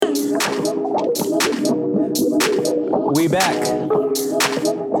We back.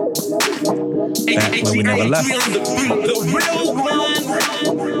 Back where we never left.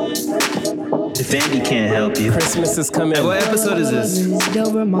 If Andy can't help you. Christmas is coming. Hey, what episode is this?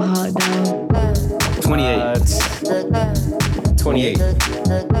 Don't rip my heart down. 28. 28.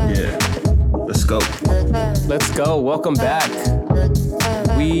 Yeah. Let's go. Let's go. Welcome back.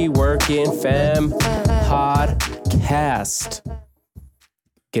 We Workin' Fam podcast.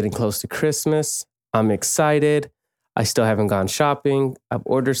 Getting close to Christmas. I'm excited. I still haven't gone shopping. I've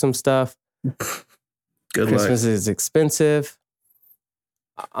ordered some stuff. Good Christmas luck. is expensive.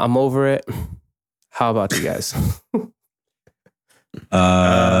 I'm over it. How about you guys?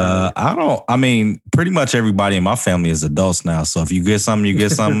 Pretty much everybody in my family is adults now. So if you get something, you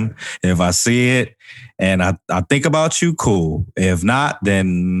get something. If I see it and I think about you, cool. If not,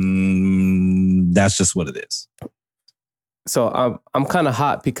 then that's just what it is. So I'm kind of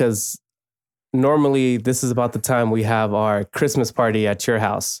hot because normally this is about the time we have our Christmas party at your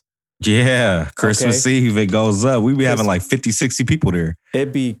house. Yeah, Christmas Eve, it goes up. We be having like 50, 60 people there.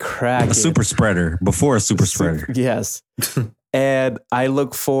 It'd be cracking. A super spreader before a super spreader. Yes. And I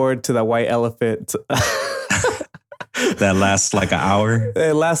look forward to that white elephant. That lasts like an hour.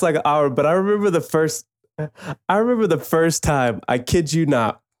 It lasts like an hour, but I remember the first time, I kid you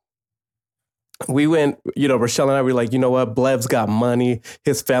not, we went, Rochelle and I were like, you know what? Blev's got money.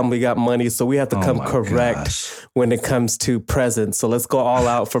 His family got money. So we have to come correct when it comes to presents. So let's go all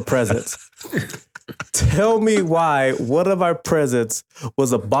out for presents. Tell me why one of our presents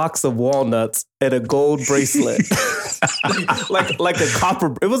was a box of walnuts and a gold bracelet. like a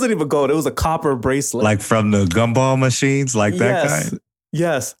copper. It wasn't even gold. It was a copper bracelet. Like from the gumball machines, like that kind?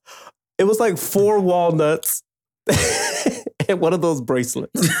 Yes. It was like 4 walnuts. And one of those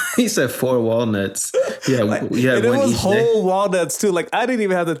bracelets. He said 4 walnuts. Yeah, and it was whole walnuts too. Like I didn't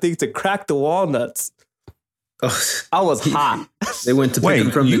even have to think to crack the walnuts. Oh, I was hot. They went to pick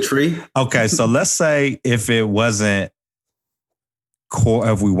them from the tree. Okay, so let's say if it wasn't,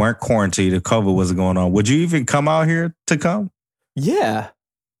 if we weren't quarantined, if COVID wasn't going on, would you even come out here to come? Yeah.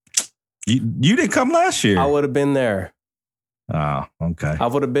 You didn't come last year. I would have been there. Oh, okay. I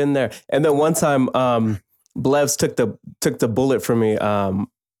would have been there. And then one time, Blevs took the bullet from me. I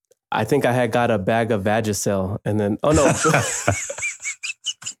think I had got a bag of Vagisil, and then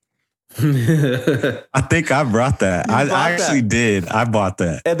I think I brought that. I actually did. I bought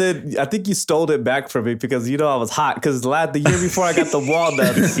that. And then I think you stole it back from me because I was hot. Because the year before I got the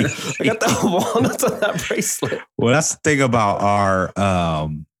walnuts, I got the walnuts on that bracelet. Well, that's the thing about our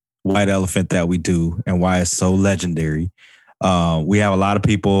white elephant that we do and why it's so legendary. We have a lot of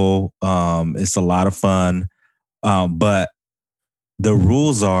people. It's a lot of fun. But the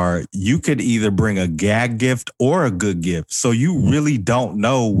rules are you could either bring a gag gift or a good gift. So you really don't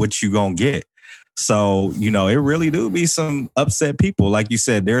know what you're going to get. So, it really do be some upset people. Like you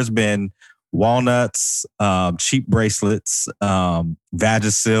said, there's been walnuts, cheap bracelets,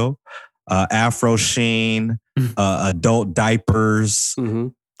 Vagisil, Afro Sheen, adult diapers. Mm-hmm.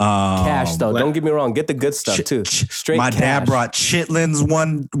 Cash though. Don't get me wrong. Get the good stuff too. Straight My cash. dad brought chitlins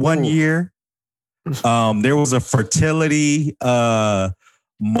one year. There was a fertility mug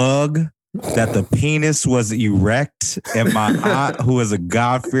that the penis was erect, and my aunt, who is a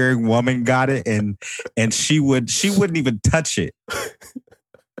God-fearing woman, got it, and she wouldn't even touch it.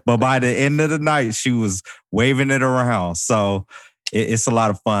 But by the end of the night, she was waving it around. So it's a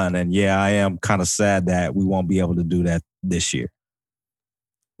lot of fun, and yeah, I am kind of sad that we won't be able to do that this year.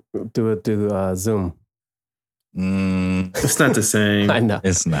 Do it through Zoom. It's not the same. I know.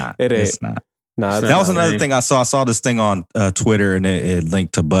 It's not. It ain't. It's not. No, that was another thing I saw. I saw this thing on Twitter, and it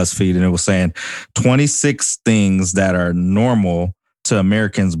linked to BuzzFeed, and it was saying 26 things that are normal to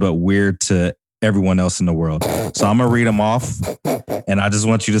Americans but weird to everyone else in the world. So I'm gonna read them off, and I just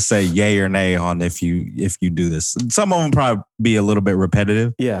want you to say yay or nay on if you do this. Some of them probably be a little bit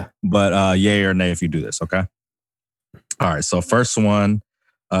repetitive. Yeah, but yay or nay if you do this. Okay. All right. So first one,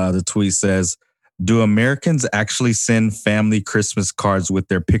 the tweet says, "Do Americans actually send family Christmas cards with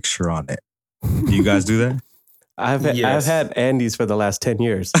their picture on it?" Do you guys do that? I've had Andes for the last 10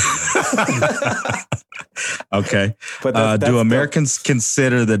 years. Okay. But do Americans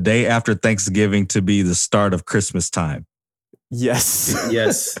consider the day after Thanksgiving to be the start of Christmas time? Yes.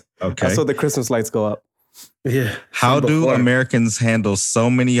 Yes. Okay. That's when the Christmas lights go up. Yeah. How do Americans handle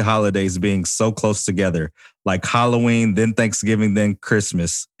so many holidays being so close together? Like Halloween, then Thanksgiving, then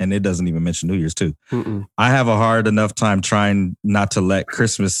Christmas. And it doesn't even mention New Year's too. Mm-mm. I have a hard enough time trying not to let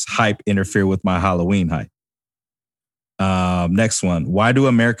Christmas hype interfere with my Halloween hype. Next one. Why do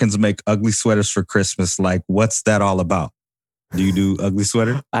Americans make ugly sweaters for Christmas? Like, what's that all about? Do you do ugly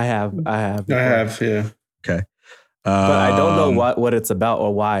sweater? I have. Yeah. Okay. But I don't know what it's about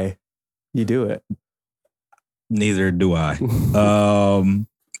or why you do it. Neither do I.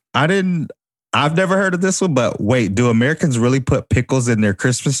 I've never heard of this one, but wait, do Americans really put pickles in their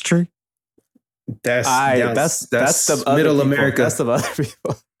Christmas tree? That's the middle other America. That's the other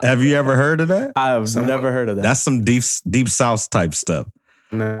people. Have you ever heard of that? I've never heard of that. That's some deep South type stuff.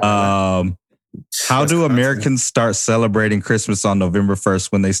 No. How do Americans start celebrating Christmas on November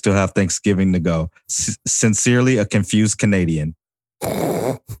 1st when they still have Thanksgiving to go? Sincerely, a confused Canadian.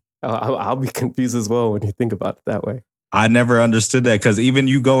 I'll be confused as well when you think about it that way. I never understood that because even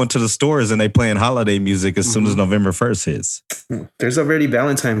you go into the stores and they playing holiday music as soon as November 1st hits. There's already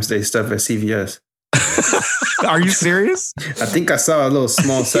Valentine's Day stuff at CVS. Are you serious? I think I saw a little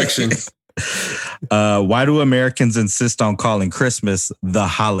small section. Why do Americans insist on calling Christmas the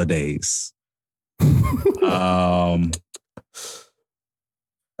holidays? I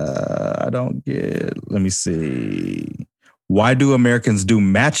don't get. Let me see. Why do Americans do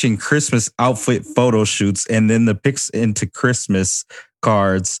matching Christmas outfit photo shoots and then the pics into Christmas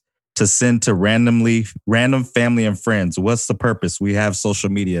cards to send to random family and friends? What's the purpose? We have social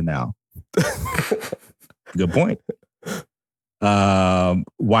media now. Good point.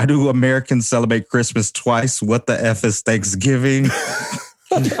 Why do Americans celebrate Christmas twice? What the F is Thanksgiving?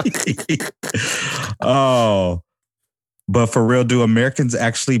 Oh, but for real, do Americans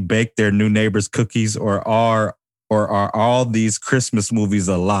actually bake their new neighbors' cookies, or are all these Christmas movies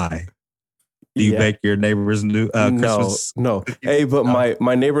a lie? Do you bake your neighbor's new Christmas? No. Hey, but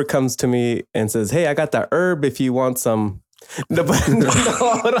my neighbor comes to me and says, "Hey, I got that herb if you want some." No,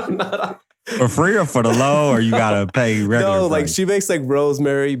 no. For free or for the low, or you gotta pay regular? No, like price? she makes like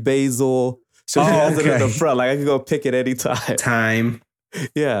rosemary, basil. She has it in the front. Like I can go pick it anytime. Time.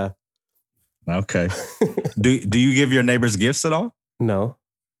 Yeah. Okay. Do you give your neighbors gifts at all? No.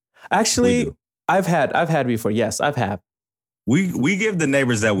 Actually, I've had before. Yes, I've had. We give the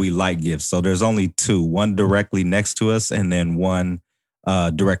neighbors that we like gifts. So there's only two, one directly next to us and then one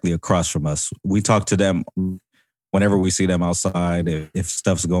directly across from us. We talk to them whenever we see them outside, if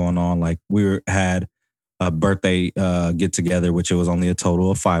stuff's going on. Like we had a birthday get together, which it was only a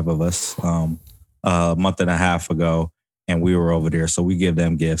total of 5 of us a month and a half ago. And we were over there. So we give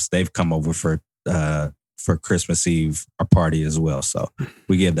them gifts. They've come over for Christmas Eve, our party as well. So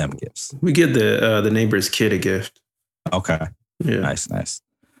we give them gifts. We give the neighbor's kid a gift. Okay. Yeah. Nice.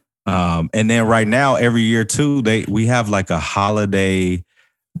 And then right now, every year too, we have like a holiday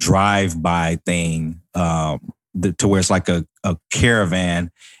drive-by thing to where it's like a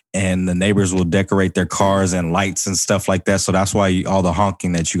caravan and the neighbors will decorate their cars and lights and stuff like that. So that's why all the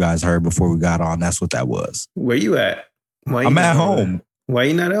honking that you guys heard before we got on, that's what that was. Where you at? I'm at home. Why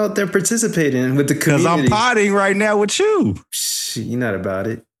you not out there participating with the community? Because I'm potting right now with you. You're not about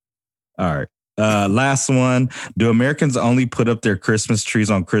it. All right. Last one. Do Americans only put up their Christmas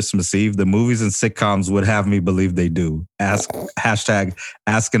trees on Christmas Eve? The movies and sitcoms would have me believe they do. Ask an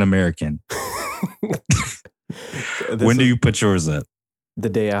American. When do you put yours up? The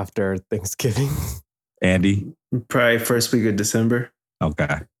day after Thanksgiving. Andy? Probably first week of December.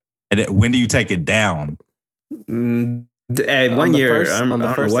 Okay. And when do you take it down? At 1 year, I don't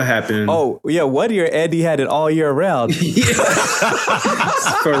know what happened. Oh, yeah. 1 year, Andy had it all year round.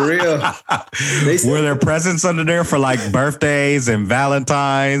 For real. Were there presents under there for like birthdays and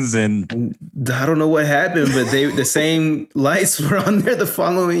Valentines? And I don't know what happened, but the same lights were on there the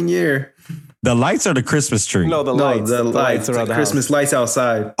following year. The lights or the Christmas tree? No, the lights around the Christmas house. lights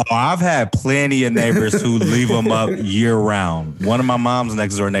outside. Oh, I've had plenty of neighbors who leave them up year round. One of my mom's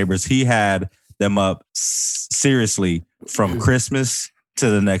next door neighbors, he had them up seriously from Christmas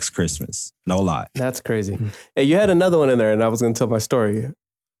to the next Christmas. No lie. That's crazy. Hey, you had another one in there, and I was going to tell my story.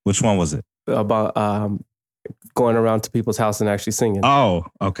 Which one was it? About going around to people's house and actually singing. Oh,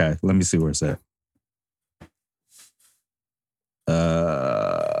 okay. Let me see where it's at.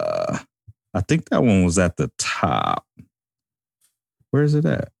 I think that one was at the top. Where is it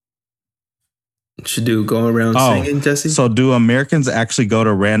at? Should do going around singing, Jesse? So do Americans actually go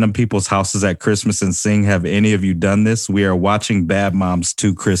to random people's houses at Christmas and sing? Have any of you done this? We are watching Bad Moms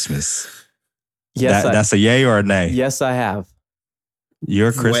 2 Christmas. Yes, that's a yay or a nay? Yes, I have. You're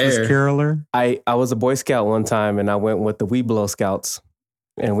a Christmas caroler? I was a Boy Scout one time, and I went with the We Blow Scouts,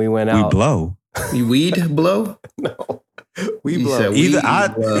 and we went out. We blow? You weed blow? No. We blow.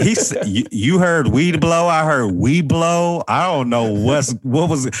 You heard weed blow. I heard we blow. I don't know what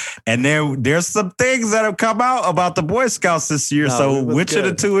was. And then there's some things that have come out about the Boy Scouts this year. So which of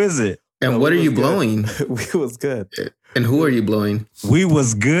the two is it? And what are you blowing? We was good. And who are you blowing? We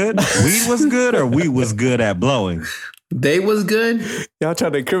was good. Weed was good, or we was good at blowing. They was good. Y'all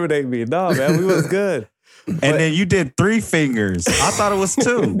trying to incriminate me? No, man, we was good. And then you did 3 fingers. I thought it was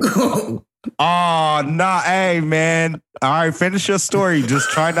 2. Oh, nah, hey man. All right, finish your story.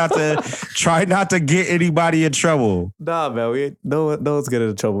 Just try not to get anybody in trouble. Nah, man, no one's getting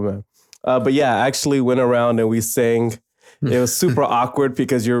in trouble, man. But yeah, I actually went around and we sang. It was super awkward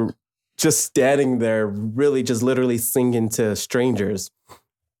because you're just standing there, really just literally singing to strangers.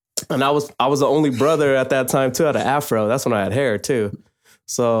 And I was the only brother at that time too. I had an afro. That's when I had hair too.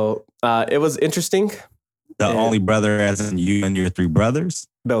 So it was interesting. The only brother, as in you and your 3 brothers?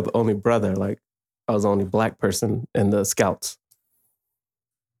 No, the only brother. Like I was the only black person in the scouts.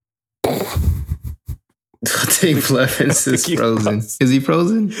 Dave Blevins is frozen. Is he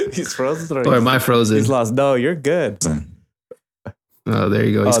frozen? He's frozen, or am I frozen? He's lost. No, you're good. Oh, there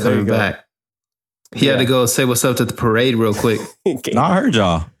you go. He's coming back. He had to go say what's up to the parade real quick. No, I heard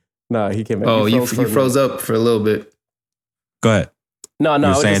y'all. No, he came back. Oh, you froze up for a little bit. Go ahead. No, I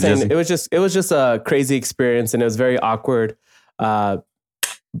was just saying it was just a crazy experience and it was very awkward.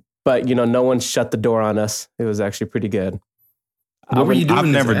 But no one shut the door on us. It was actually pretty good. What were you doing? I've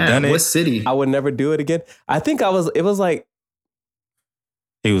never done it. What city? I would never do it again. I think it was like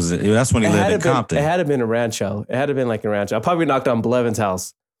that's when he lived in Compton. It had to been a Rancho. It had to been like a Rancho. I probably knocked on Blevins'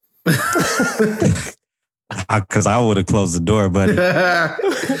 house. Because I would have closed the door, buddy. I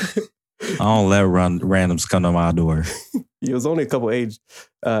don't let randoms come to my door. He was only a couple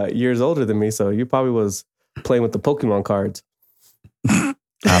years older than me, so you probably was playing with the Pokemon cards.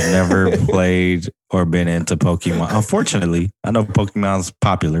 I've never played or been into Pokemon. Unfortunately, I know Pokemon's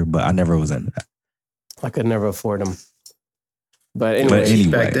popular, but I never was into that. I could never afford them. But anyway,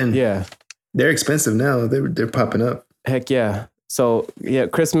 back then, yeah, they're expensive now. They're popping up. Heck yeah. So yeah,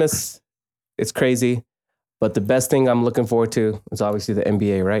 Christmas, it's crazy. But the best thing I'm looking forward to is obviously the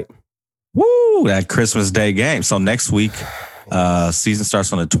NBA, right? Woo! That Christmas Day game. So next week, season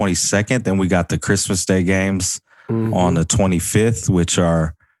starts on the 22nd. Then we got the Christmas Day games on the 25th, which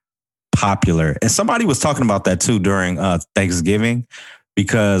are popular. And somebody was talking about that too during Thanksgiving,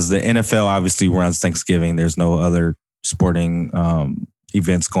 because the NFL obviously runs Thanksgiving. There's no other sporting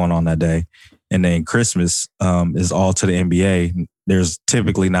events going on that day. And then Christmas is all to the NBA. There's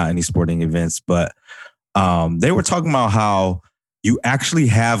typically not any sporting events, but they were talking about how you actually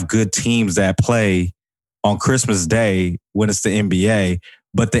have good teams that play on Christmas Day when it's the NBA,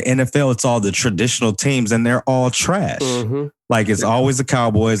 but the NFL, it's all the traditional teams and they're all trash. Mm-hmm. Like it's always the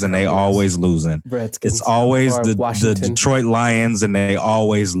Cowboys and they always losing. Redskins, it's always the Detroit Lions and they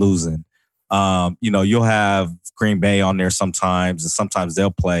always losing. You'll have Green Bay on there sometimes, and sometimes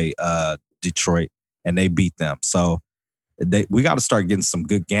they'll play Detroit and they beat them. So we got to start getting some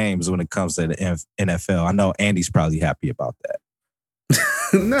good games when it comes to the NFL. I know Andy's probably happy about that.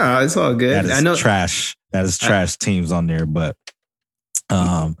 No, it's all good. I know trash. That is trash teams on there. But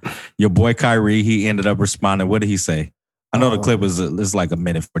your boy Kyrie, he ended up responding. What did he say? I know the clip is like a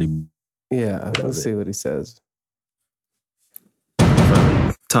minute 40. Yeah, let's see what he says.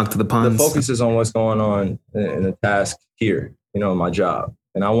 Talk to the Ponds. The focus is on what's going on in the task here, my job.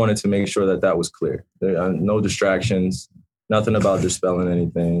 And I wanted to make sure that was clear. There are no distractions, nothing about dispelling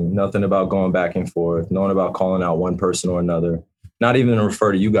anything, nothing about going back and forth, nothing about calling out one person or another, not even to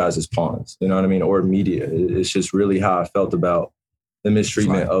refer to you guys as pawns, you know what I mean, or media. It's just really how I felt about the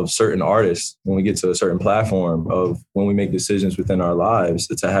mistreatment of certain artists when we get to a certain platform, of when we make decisions within our lives,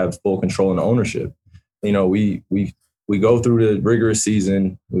 to have full control and ownership. We go through the rigorous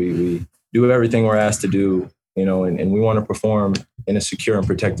season, we do everything we're asked to do, and we want to perform in a secure and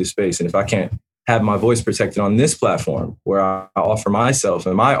protected space. And if I can't have my voice protected on this platform where I offer myself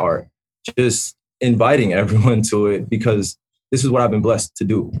and my art, just inviting everyone to it, because this is what I've been blessed to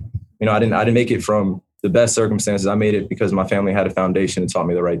do. I didn't make it from the best circumstances. I made it because my family had a foundation and taught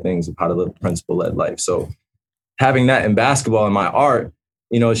me the right things of how to live a principle-led life. So having that in basketball and my art,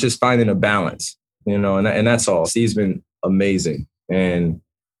 it's just finding a balance, and that's all. Steve's been amazing. And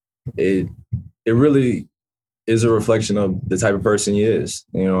it really is a reflection of the type of person he is,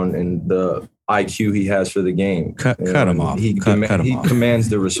 and the IQ he has for the game. Cut him off. He commands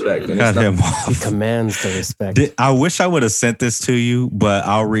the respect. And cut him off. He commands the respect. I wish I would have sent this to you, but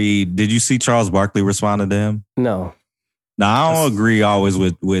I'll read. Did you see Charles Barkley respond to him? No. Now, I don't agree always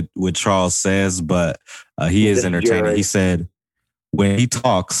with what Charles says, but he is entertaining. He said, when he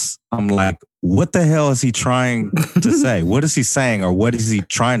talks, I'm like, what the hell is he trying to say? What is he saying, or what is he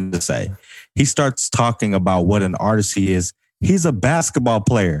trying to say? He starts talking about what an artist he is. He's a basketball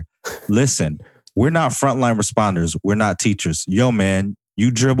player. Listen, we're not frontline responders. We're not teachers. Yo, man, you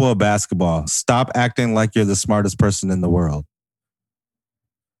dribble a basketball. Stop acting like you're the smartest person in the world.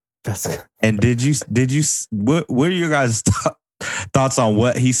 And what are your guys' thoughts on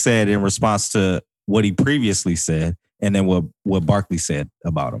what he said in response to what he previously said and then what Barkley said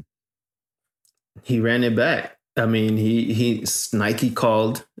about him? He ran it back. I mean, Nike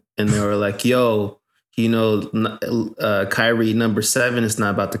called and they were like, "Yo, Kyrie number 7 is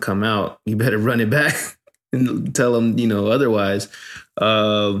not about to come out. You better run it back and tell him, otherwise."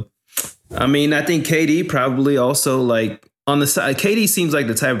 I mean, I think KD probably also like on the side. KD seems like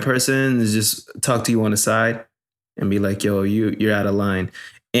the type of person to just talk to you on the side and be like, "Yo, you're out of line,"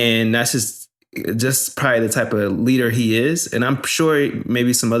 and that's just probably the type of leader he is. And I'm sure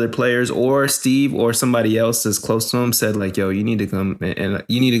maybe some other players or Steve or somebody else that's close to him said like, "Yo, you need to come and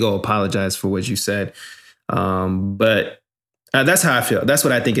you need to go apologize for what you said." But that's how I feel. That's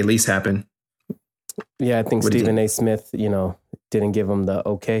what I think at least happened. Yeah, I think Stephen A. Smith, didn't give him the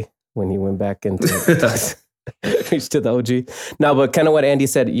okay when he went back into reached to the OG. No, but kind of what Andy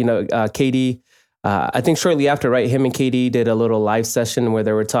said, KD, I think shortly after, right, him and KD did a little live session where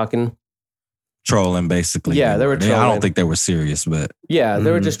they were talking. Trolling, basically. Yeah, they were trolling. I don't think they were serious, but. Yeah,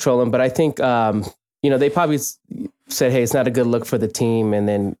 they were just trolling. But I think, they probably said, hey, it's not a good look for the team. And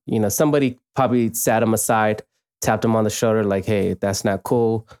then, somebody probably sat him aside, tapped him on the shoulder like, hey, that's not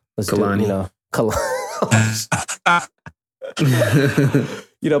cool. Let's Kalani.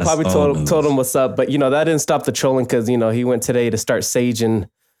 Probably told him what's up. But, that didn't stop the trolling because, he went today to start saging.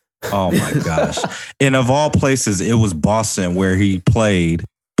 Oh, my gosh. And of all places, it was Boston where he played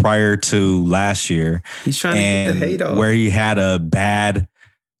prior to last year. He's trying to get the hate off. Where he had a bad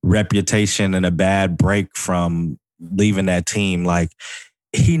reputation and a bad break from leaving that team. Like,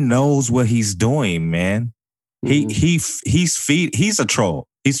 he knows what he's doing, man. Mm-hmm. He's a troll.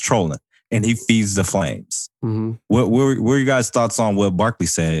 He's trolling. And he feeds the flames. Mm-hmm. What were you guys' thoughts on what Barkley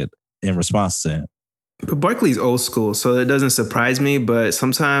said in response to him? Barkley's old school, so it doesn't surprise me. But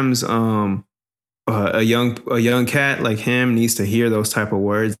sometimes a young cat like him needs to hear those type of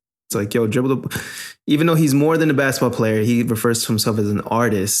words. It's like, yo, dribble the. Even though he's more than a basketball player, he refers to himself as an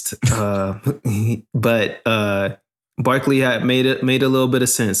artist. But Barkley had made a little bit of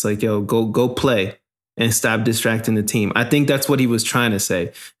sense. Like, yo, go play. And stop distracting the team. I think that's what he was trying to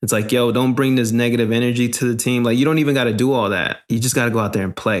say. It's like, yo, don't bring this negative energy to the team. Like, you don't even got to do all that. You just got to go out there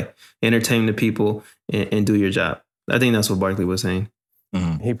and play, entertain the people, and do your job. I think that's what Barkley was saying.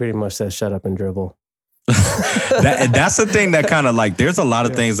 Mm-hmm. He pretty much said, shut up and dribble. That's the thing that kind of like, there's a lot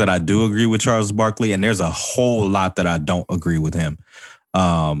of things that I do agree with Charles Barkley, and there's a whole lot that I don't agree with him.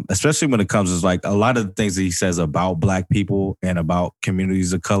 Especially when it comes to like a lot of the things that he says about Black people and about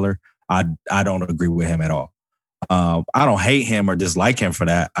communities of color. I don't agree with him at all. I don't hate him or dislike him for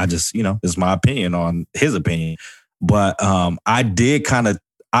that. I just, it's my opinion on his opinion. But I did kind of,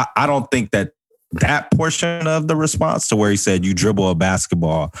 I don't think that portion of the response to where he said, you dribble a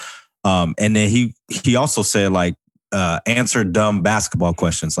basketball. And then he also said like, answer dumb basketball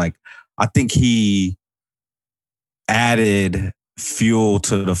questions. Like, I think he added fuel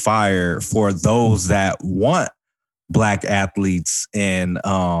to the fire for those that want Black athletes and,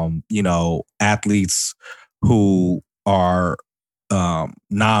 athletes who are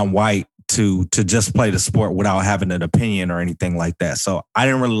non-white to just play the sport without having an opinion or anything like that. So I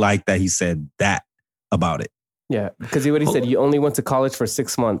didn't really like that he said that about it. Yeah, because he said, you only went to college for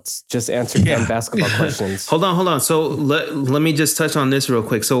 6 months. Just answer 10 basketball questions. Hold on. So let me just touch on this real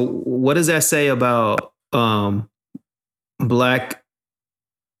quick. So what does that say about Black,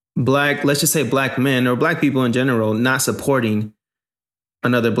 let's just say Black men or Black people in general not supporting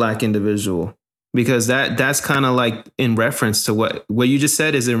another Black individual? Because that's kind of like in reference to what you just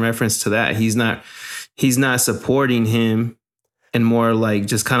said is in reference to that. He's not supporting him, and more like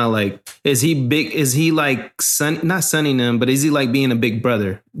just kind of like, is he like not sunning him, but is he like being a big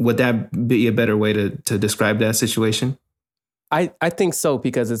brother? Would that be a better way to describe that situation? I think so,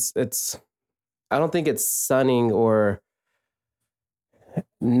 because it's I don't think it's sunning or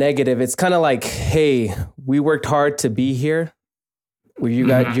negative. It's kind of like, hey, we worked hard to be here. Where you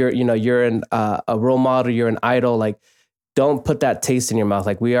got you're a role model, you're an idol. Like, don't put that taste in your mouth.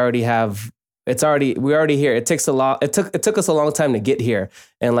 Like, we're already here. It takes a lot. It took us a long time to get here,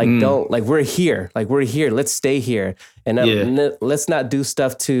 and like we're here. Like, we're here. Let's stay here, and let's not do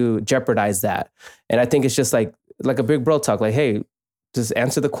stuff to jeopardize that. And I think it's just like a big bro talk. Like, hey, just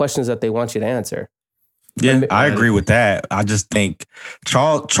answer the questions that they want you to answer. Yeah, I agree with that. I just think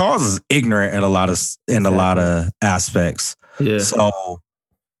Charles is ignorant in a lot of aspects. Yeah. So,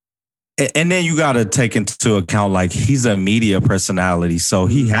 and then you got to take into account, like, he's a media personality, so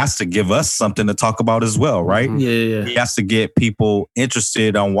he has to give us something to talk about as well, right? Yeah. He has to get people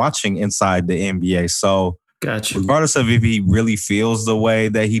interested on watching inside the NBA. So, gotcha. Regardless of if he really feels the way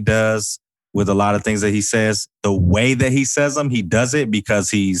that he does with a lot of things that he says, the way that he says them, he does it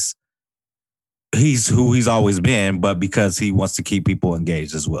because he's he's who he's always been, but because he wants to keep people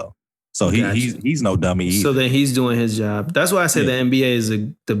engaged as well. So he's no dummy either. So then he's doing his job. That's why I say the NBA is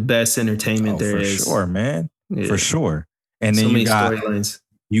the best entertainment there is. For sure, man. Yeah. For sure. And then so many storylines.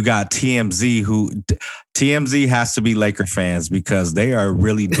 You got TMZ, who TMZ has to be Laker fans because they are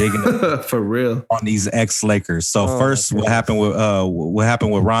really digging for real on these ex-Lakers. So first, what happened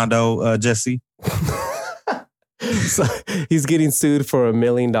with Rondo, Jesse? So he's getting sued for $1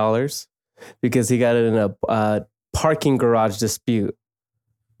 million because he got in a parking garage dispute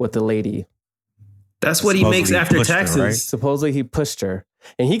with the lady. That's what he makes after taxes. Her, right? Supposedly he pushed her.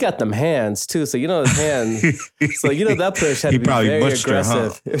 And he got them hands too. So, his hands. So, that push had to be very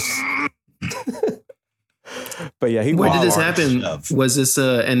aggressive. Her, huh? But yeah, where did this happen? Was this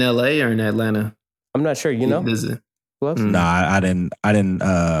in LA or in Atlanta? I'm not sure. Is it? No, I didn't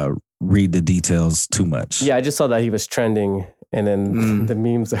read the details too much. Yeah, I just saw that he was trending, and then the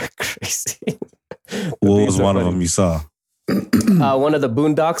memes are crazy. What was one of them you saw? One of the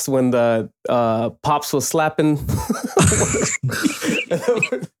Boondocks when the Pops was slapping.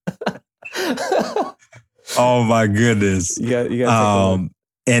 Oh my goodness! You got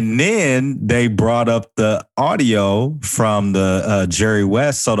and then they brought up the audio from the Jerry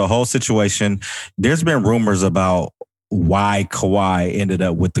West. So the whole situation. There's been rumors about why Kawhi ended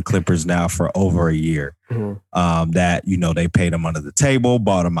up with the Clippers now for over a year. Mm-hmm. That they paid him under the table,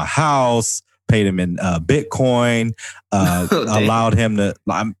 bought him a house, paid him in Bitcoin, allowed him to.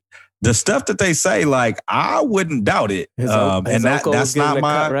 The stuff that they say, I wouldn't doubt it. That's not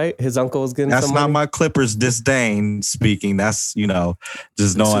my right. His uncle was getting. That's some not money? My Clippers disdain speaking. That's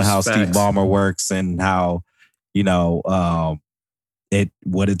just knowing how facts. Steve Ballmer works and how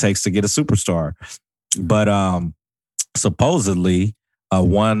what it takes to get a superstar. But supposedly,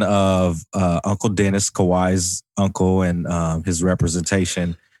 one of Uncle Dennis, Kawhi's uncle, and his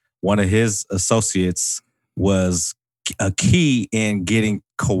representation, one of his associates was a key in getting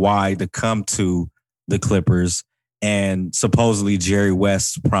Kawhi to come to the Clippers, and supposedly Jerry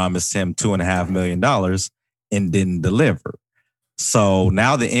West promised him $2.5 million and didn't deliver. So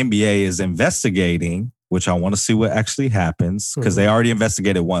now the NBA is investigating, which I want to see what actually happens because they already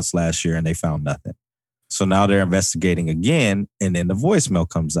investigated once last year and they found nothing. So now they're investigating again, and then the voicemail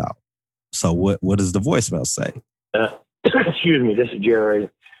comes out. So what does the voicemail say? Excuse me, this is Jerry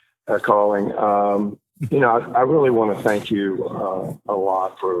calling. I really want to thank you a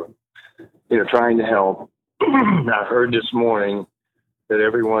lot for, trying to help. I heard this morning that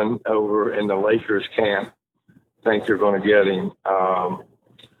everyone over in the Lakers camp thinks they're going to get him. I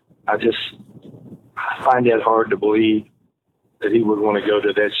find that hard to believe that he would want to go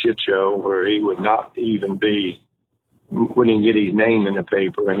to that shit show where he would not even wouldn't get his name in the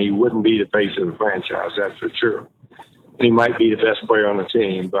paper, and he wouldn't be the face of the franchise, that's for sure. And he might be the best player on the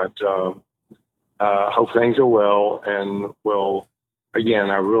team, but hope things are well, and again,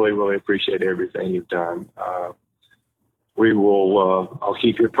 I really, really appreciate everything you've done. I'll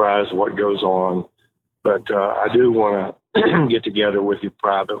keep you apprised of what goes on, but I do want to get together with you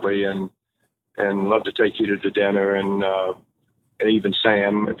privately and love to take you to dinner and even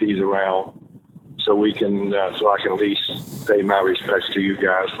Sam if he's around, so I can at least pay my respects to you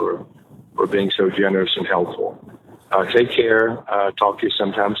guys for being so generous and helpful. Take care. Talk to you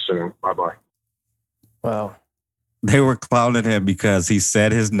sometime soon. Bye-bye. Wow. They were clowning him because he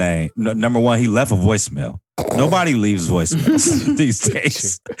said his name. Number one, he left a voicemail. Nobody leaves voicemails these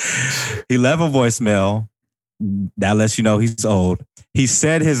days. He left a voicemail. That lets you know he's old. He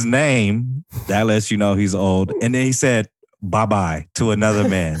said his name. That lets you know he's old. And then he said, bye-bye to another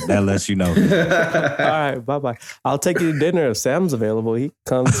man. That lets you know. All right, bye-bye. I'll take you to dinner if Sam's available. He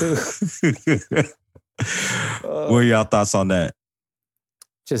can come too. What are y'all thoughts on that?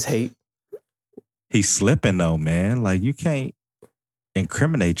 Just hate. He's slipping though, man. You can't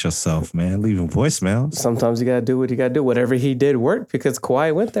incriminate yourself, man. Leaving voicemails. Sometimes you gotta do what you gotta do. Whatever he did worked because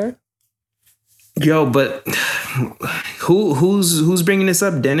Kawhi went there. Yo, but who's bringing this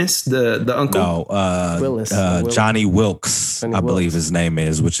up? Dennis, the uncle? No, Willis. Johnny Wilkes, I believe his name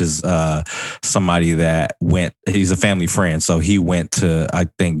is, which is somebody that went. He's a family friend, so he went to I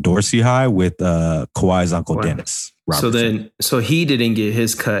think Dorsey High with Kawhi's uncle Dennis. Robertson. So he didn't get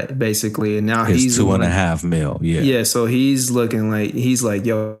his cut basically, and now his he's $2.5 million. Yeah, yeah. So he's looking he's like,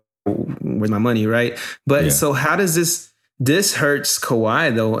 yo, where's my money, right? But so how does this hurts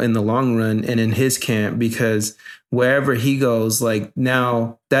Kawhi though in the long run and in his camp, because wherever he goes,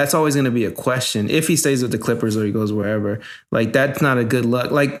 now that's always going to be a question. If he stays with the Clippers or he goes wherever, that's not a good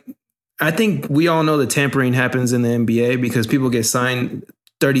look. I think we all know that tampering happens in the NBA because people get signed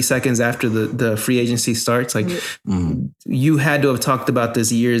 30 seconds after the free agency starts. Like you had to have talked about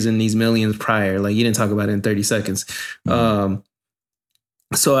this years and these millions prior. Like you didn't talk about it in 30 seconds.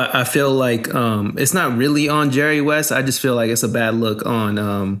 So I feel like it's not really on Jerry West. I just feel like it's a bad look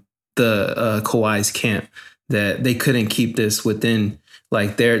on the Kawhi's camp that they couldn't keep this within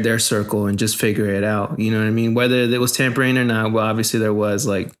like their circle and just figure it out. You know what I mean? Whether there was tampering or not, well, obviously there was.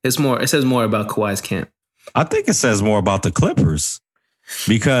 Like it says more about Kawhi's camp. I think it says more about the Clippers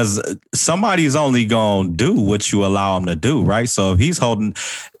because somebody's only going to do what you allow them to do, right? So if he's holding,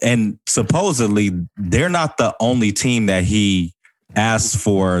 and supposedly they're not the only team that he asked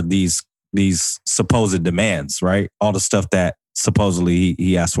for these supposed demands, right? All the stuff that supposedly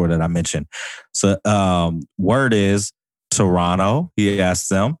he asked for that I mentioned. So word is Toronto, he asked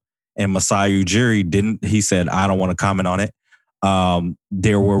them, and Masai Ujiri didn't. He said, I don't want to comment on it.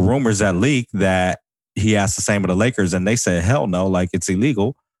 There were rumors that leaked that he asked the same of the Lakers, and they said, hell no, like it's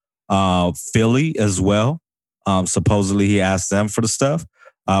illegal. Philly as well. Supposedly he asked them for the stuff,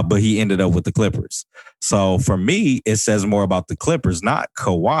 but he ended up with the Clippers. So for me, it says more about the Clippers, not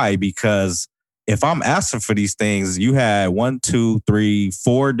Kawhi, because if I'm asking for these things, you had 1, 2, 3,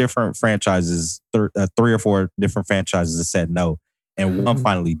 4 different franchises, 3 or 4 different franchises that said no, and one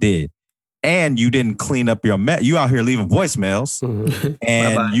finally did. And you didn't clean up your mess. You out here leaving voicemails,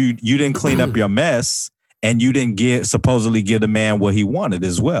 and you didn't clean up your mess, and you didn't supposedly give the man what he wanted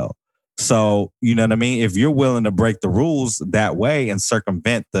as well. So, you know what I mean? If you're willing to break the rules that way and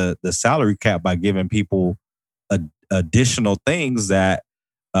circumvent the salary cap by giving people additional things that,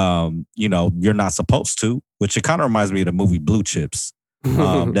 you're not supposed to, which it kind of reminds me of the movie Blue Chips,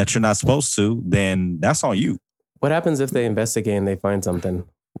 that you're not supposed to, then that's on you. What happens if they investigate and they find something?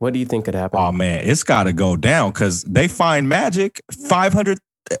 What do you think could happen? Oh, man, it's got to go down because they find Magic $500.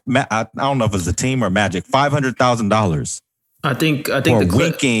 I don't know if it's the team or Magic, $500,000. I think for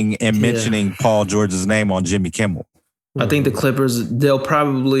winking and mentioning Paul George's name on Jimmy Kimmel. I think the Clippers, they'll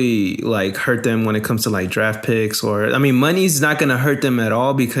probably like hurt them when it comes to like draft picks, or I mean, money's not going to hurt them at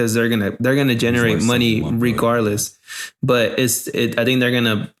all because they're gonna generate money regardless. But I think they're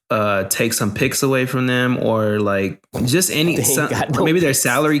gonna take some picks away from them, or like just maybe their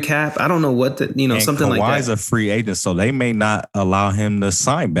salary cap. I don't know what something like that. Kawhi's a free agent, so they may not allow him to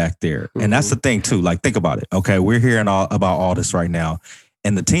sign back there, and that's the thing too. Like, think about it. Okay, we're hearing about all this right now,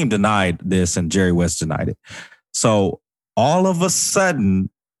 and the team denied this, and Jerry West denied it. So all of a sudden,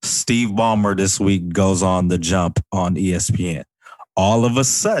 Steve Ballmer this week goes on The Jump on ESPN. All of a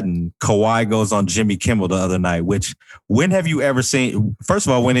sudden, Kawhi goes on Jimmy Kimmel the other night, which when have you ever seen? First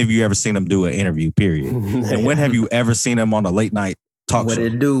of all, when have you ever seen him do an interview, period? And when have you ever seen him on a late night talk show? What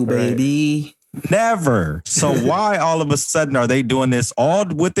it do, baby? Never. So why all of a sudden are they doing this all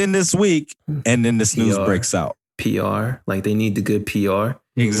within this week and then this news breaks out? PR. Like they need the good PR.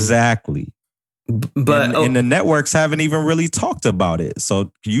 Exactly. But and the networks haven't even really talked about it.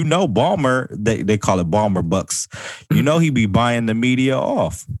 So Ballmer, they call it Ballmer bucks. He be buying the media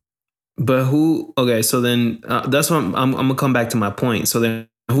off. But who? Okay, so then that's what I'm gonna come back to my point. So then,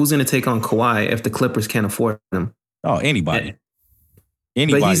 who's gonna take on Kawhi if the Clippers can't afford him? Oh, anybody.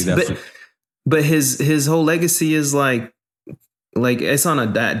 But his whole legacy is like it's on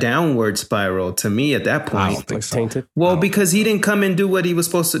a downward spiral to me at that point. I don't think so. Tainted. Well, because he didn't come and do what he was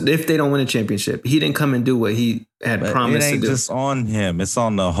supposed to. If they don't win a championship, he didn't come and do what he had promised to do. It ain't just on him; it's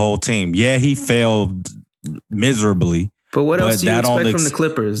on the whole team. Yeah, he failed miserably. But what else do you expect from the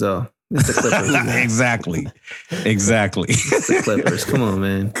Clippers, though? It's the Clippers. Exactly. It's the Clippers. Come on,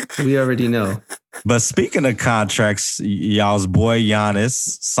 man. We already know. But speaking of contracts, y'all's boy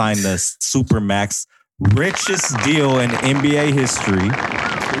Giannis signed the Supermax. Richest deal in NBA history.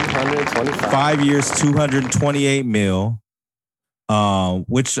 5 years, $228 million.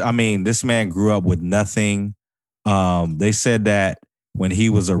 Which, I mean, this man grew up with nothing. They said that when he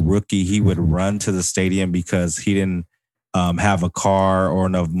was a rookie, he would run to the stadium because he didn't have a car or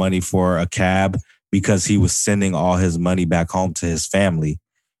enough money for a cab because he was sending all his money back home to his family.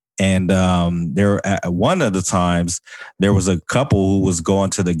 And at one of the times, there was a couple who was going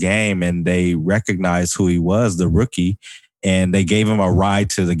to the game and they recognized who he was, the rookie, and they gave him a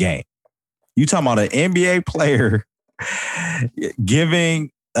ride to the game. You talking about an NBA player giving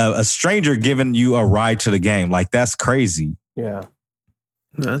a stranger giving you a ride to the game? Like, that's crazy. Yeah.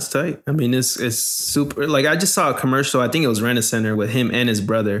 That's tight. I mean, it's super. Like, I just saw a commercial. I think it was Rent-A-Center with him and his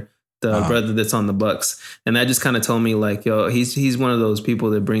brother. The brother that's on the Bucks. And that just kind of told me like, yo, he's one of those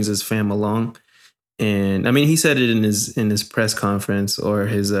people that brings his fam along. And I mean, he said it in his press conference or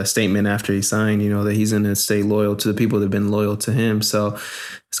his statement after he signed, that he's going to stay loyal to the people that have been loyal to him. So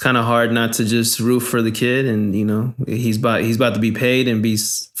it's kind of hard not to just root for the kid. And, he's about to be paid and be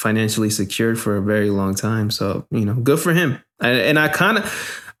financially secured for a very long time. So, good for him. And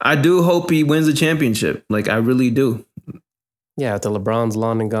I do hope he wins a championship. Like, I really do. Yeah, the LeBron's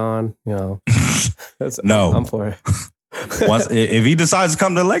long and gone, No. I'm for it. If he decides to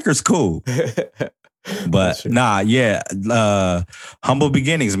come to the Lakers, cool. But humble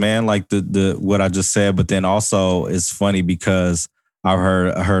beginnings, man. Like the what I just said, but then also it's funny because I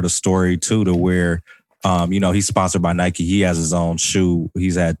heard a story too to where, he's sponsored by Nike. He has his own shoe.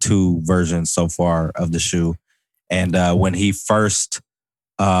 He's had 2 versions so far of the shoe, and when he first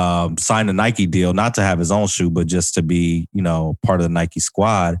signed a Nike deal, not to have his own shoe, but just to be part of the Nike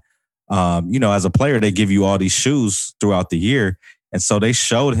squad. As a player, they give you all these shoes throughout the year, and so they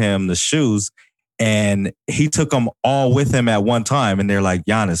showed him the shoes. And he took them all with him at one time. And they're like,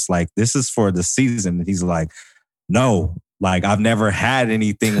 Giannis, like, this is for the season. And he's like, no, like, I've never had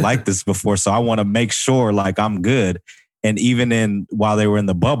anything like this before. So I want to make sure, like, I'm good. And even while they were in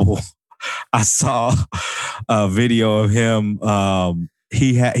the bubble, I saw a video of him.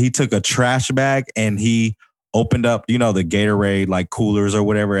 He took a trash bag and he opened up, the Gatorade, like, coolers or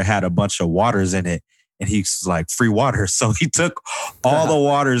whatever. It had a bunch of waters in it. And he's like, free water. So he took all the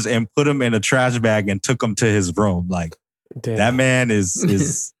waters and put them in a trash bag and took them to his room. Like, damn. That man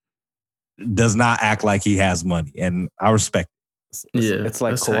does not act like he has money. And I respect it. It's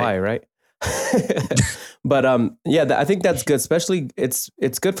like Kawhi, right? But I think that's good. Especially it's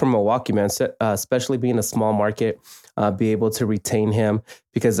good for Milwaukee, man. Especially being a small market, be able to retain him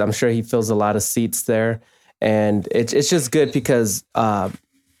because I'm sure he fills a lot of seats there. And it's just good because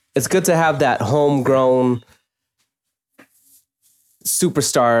it's good to have that homegrown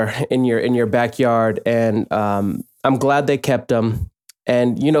superstar in your backyard, and I'm glad they kept him.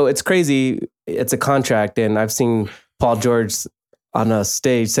 And it's crazy. It's a contract, and I've seen Paul George on a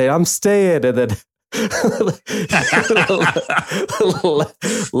stage say, "I'm staying," and then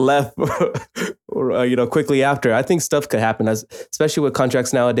left. Quickly after. I think stuff could happen, especially with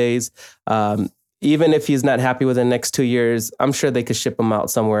contracts nowadays. Even if he's not happy with the next 2 years, I'm sure they could ship him out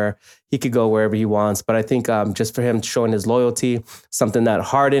somewhere. He could go wherever he wants. But I think just for him showing his loyalty, something that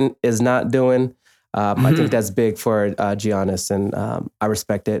Harden is not doing, I think that's big for Giannis, and I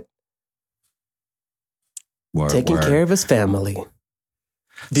respect it. Taking care of his family.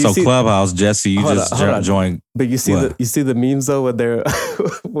 So Clubhouse, Jesse, you just joined. But you see the memes though when they're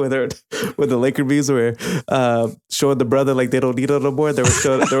with the Laker memes where showing the brother like they don't need it no more. They were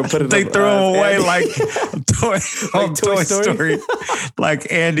putting they threw him away like Toy Story.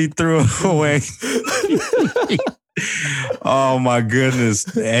 Like Andy threw him away. Oh my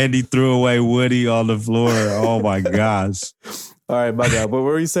goodness. Andy threw away Woody on the floor. Oh my gosh. All right, my God. What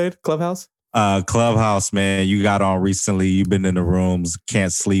were you saying? Clubhouse? Clubhouse, man, you got on recently. You've been in the rooms,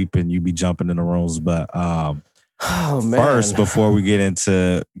 can't sleep, and you be jumping in the rooms. But first, before we get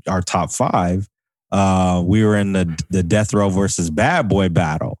into our top 5, we were in the Death Row versus Bad Boy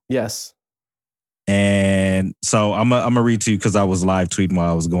battle. Yes. And so I'm gonna read to you because I was live tweeting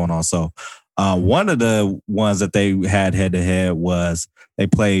while I was going on. So one of the ones that they had head to head was they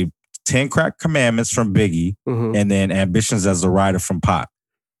played 10 Crack Commandments from Biggie, and then Ambitions as a Rider from Pac.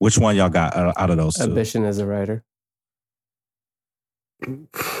 Which one y'all got out of those 2? Ambition as a writer.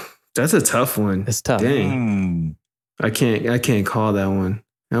 That's a tough one. It's tough. Dang. I can't call that one.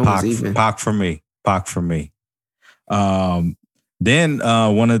 That one's even. Pac for me. Then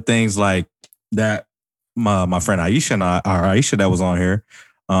one of the things like that, my friend Aisha Aisha that was on here,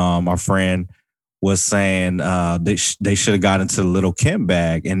 our friend was saying they should have got into the Lil' Kim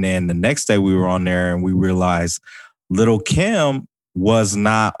bag. And then the next day we were on there and we realized Lil' Kim was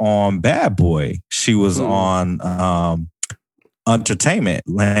not on Bad Boy. She was on Entertainment,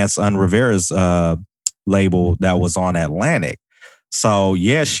 Lance Rivera's label that was on Atlantic. So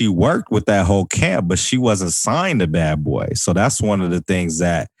yeah, she worked with that whole camp, but she wasn't signed to Bad Boy. So that's one of the things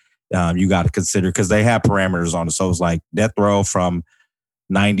that you got to consider because they have parameters on it. So it was like Death Row from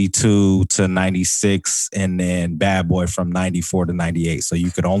 92 to 96 and then Bad Boy from 94 to 98. So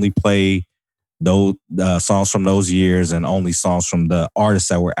you could only play those songs from those years and only songs from the artists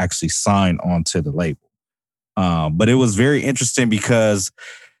that were actually signed onto the label. But it was very interesting because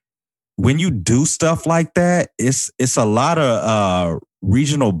when you do stuff like that, it's a lot of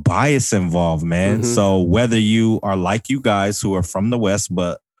regional bias involved, man. So whether you are like you guys who are from the West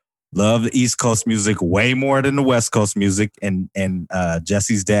but love the East Coast music way more than the West Coast music, and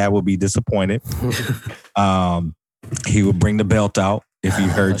Jesse's dad will be disappointed. He would bring the belt out if he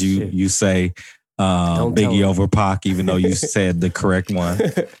heard you say Biggie over Pac, even though you said the correct one.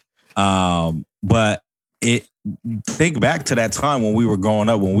 But think back to that time when we were growing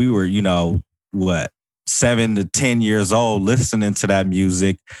up, when we were, 7 to 10 years old, listening to that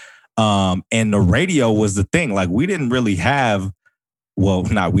music. And the radio was the thing. Like we didn't have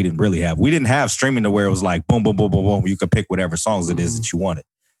streaming to where it was like boom, boom, boom, boom, boom. You could pick whatever songs it is that you wanted.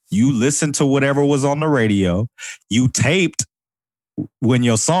 You listened to whatever was on the radio. You taped when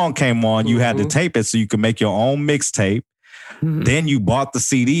your song came on, you had to tape it so you could make your own mixtape. Then you bought the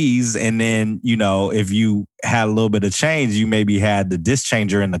CDs, and then, if you had a little bit of change, you maybe had the disc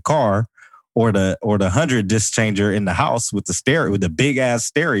changer in the car or the 100 disc changer in the house with the stereo, with the big ass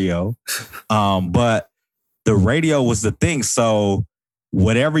stereo. But the radio was the thing. So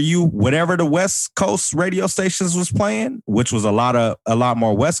whatever the West Coast radio stations was playing, which was a lot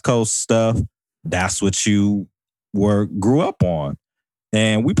more West Coast stuff, that's what you grew up on.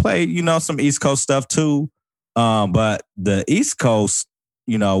 And we played, some East Coast stuff too. But the East Coast,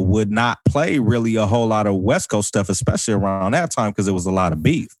 would not play really a whole lot of West Coast stuff, especially around that time, because there was a lot of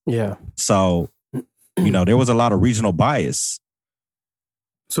beef. Yeah. So, there was a lot of regional bias.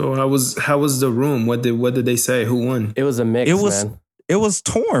 So how was the room? What did they say? Who won? It was a mix, man. It was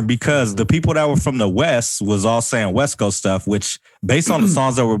torn because the people that were from the West was all saying West Coast stuff, which based on the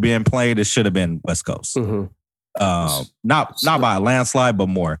songs that were being played, it should have been West Coast. Not by a landslide, but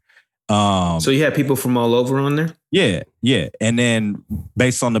more. So you had people from all over on there? Yeah. And then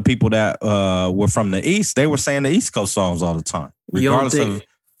based on the people that were from the East, they were saying the East Coast songs all the time. Regardless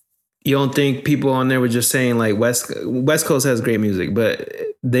you don't think people on there were just saying like West Coast has great music, but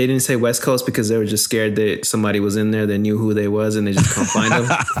they didn't say West Coast because they were just scared that somebody was in there that knew who they was and they just couldn't find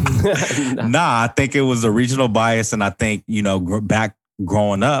them? Nah, I think it was a regional bias. And I think, back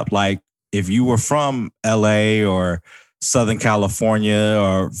growing up, like if you were from LA or Southern California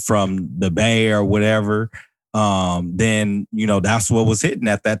or from the Bay or whatever, then, that's what was hitting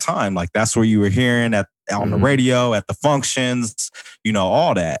at that time. Like that's where you were hearing on the radio, at the functions,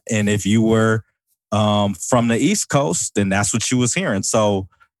 all that. And if you were from the East Coast, then that's what you was hearing. So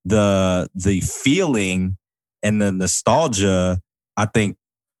the feeling and the nostalgia, I think,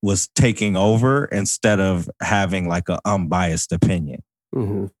 was taking over instead of having like an unbiased opinion.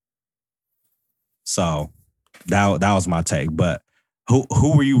 So that was my take. But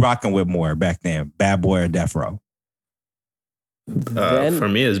who were you rocking with more back then, Bad Boy or Death Row? For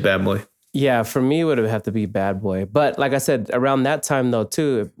me, it's Bad Boy. Yeah, for me, it would have to be Bad Boy. But like I said, around that time though,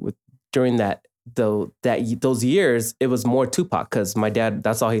 too, during those years, it was more Tupac because my dad,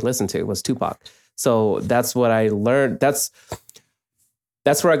 that's all he listened to was Tupac. So that's what I learned. That's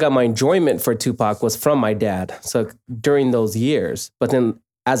where I got my enjoyment for Tupac was from my dad. So during those years, but then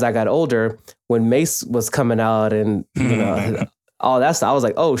as I got older, when Mace was coming out and all that stuff, I was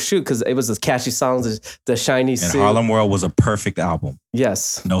like, oh shoot, because it was the catchy songs, the shiny suit. And Harlem World was a perfect album.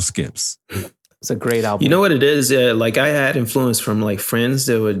 Yes. No skips. It's a great album. You know what it is? Like I had influence from like friends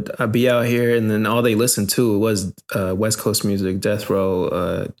that would be out here and then all they listened to was West Coast music, Death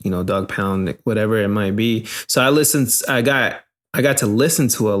Row, Dog Pound, whatever it might be. So I got to listen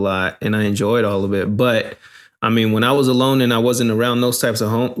to a lot and I enjoyed all of it. But I mean, when I was alone and I wasn't around those types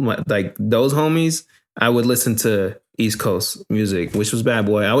of like those homies, I would listen to East Coast music, which was Bad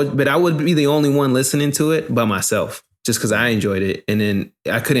Boy. I would be the only one listening to it by myself just because I enjoyed it. And then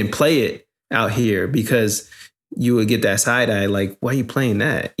I couldn't play it out here because you would get that side eye, like, why are you playing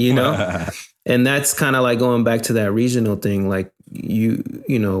that? And that's kind of like going back to that regional thing. Like you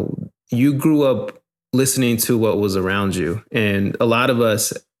grew up listening to what was around you. And a lot of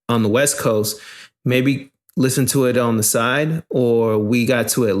us on the West Coast maybe listened to it on the side, or we got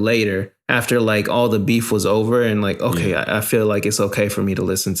to it later after like all the beef was over and like, okay, I feel like it's okay for me to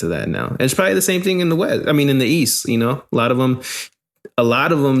listen to that now. And it's probably the same thing in the West. I mean, in the East, a lot of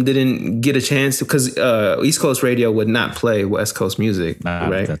them didn't get a chance because East Coast radio would not play West Coast music.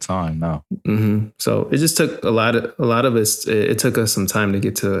 Not at that time, no. So it just took a lot of us. It took us some time to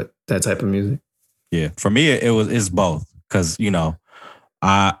get to that type of music. Yeah, for me, it's both because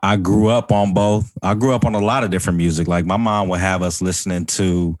I grew up on both. I grew up on a lot of different music. Like my mom would have us listening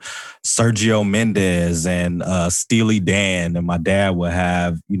to Sergio Mendes and Steely Dan, and my dad would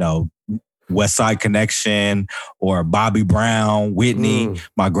have, West Side Connection or Bobby Brown, Whitney.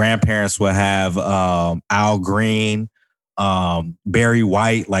 My grandparents would have Al Green, Barry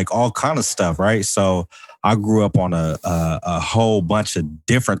White, like all kind of stuff, right? So I grew up on a whole bunch of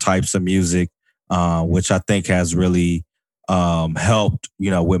different types of music, which I think has really helped,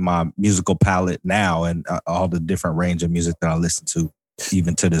 with my musical palette now and all the different range of music that I listen to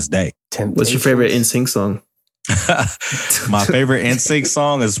even to this day. What's your favorite NSYNC song? My favorite NSYNC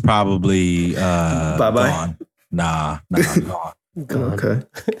song is probably Bye-bye. Gone. Nah, Gone. Okay.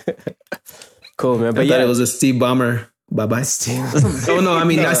 Cool, man. But But yeah, yeah, it was a Steve Ballmer. Bye bye. Oh no, I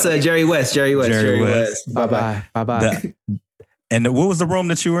mean that's Jerry West. Jerry West. bye bye. Bye bye. And what was the room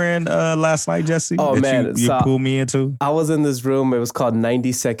that you were in last night, Jesse? Oh, that man, you so- pulled me into. I was in this room. It was called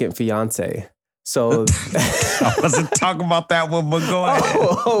 90-Second Fiance. So I wasn't talking about that one, but go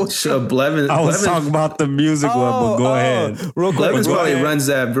ahead. Sure, Blevins. I was talking about the music one, but go ahead. Real quick, Blevins go probably ahead. runs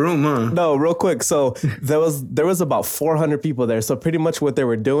that room, huh? No, real quick. So there was about 400 people there. So pretty much what they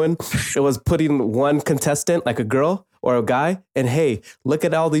were doing, it was putting one contestant, like a girl or a guy, and hey, look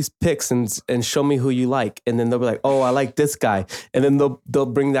at all these pics and show me who you like. And then they'll be like, oh, I like this guy. And then they'll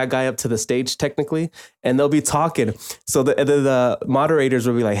bring that guy up to the stage technically, and they'll be talking. So the moderators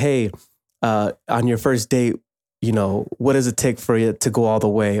will be like, hey, on your first date, you know, what does it take for you to go all the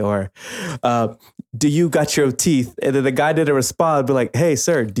way? Or do you got your teeth? And then the guy didn't respond, be like, hey,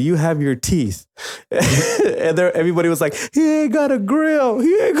 sir, do you have your teeth? And everybody was like, he ain't got a grill.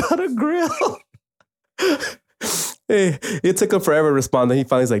 He ain't got a grill. Hey, it took him forever to respond. Then he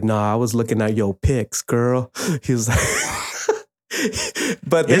finally was like, nah, I was looking at your pics, girl. He was like,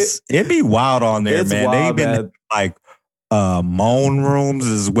 but It'd be wild on there, it's man. wild, They've been man. like moan rooms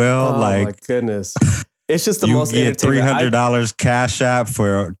as well. Oh like my goodness. It's just the you most get entertaining. $300 cash app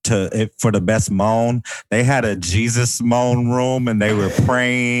for the best moan. They had a Jesus moan room and they were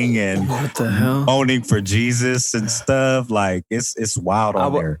praying and What the hell? moaning for Jesus and stuff. Like it's wild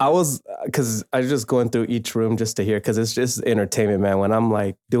on there. I was, because I was just going through each room just to hear, because it's just entertainment, man. When I'm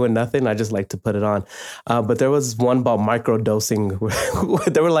like doing nothing, I just like to put it on. But there was one about microdosing.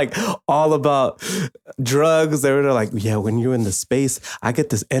 They were like all about drugs. They were like, yeah, when you're in the space, I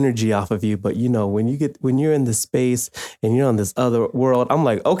get this energy off of you. But you know, when you're in the space and you're on this other world, I'm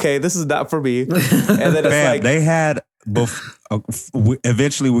like, okay, this is not for me. And then it's Man, like, they had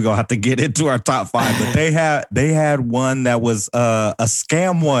eventually we're gonna have to get into our top 5, but they had one that was a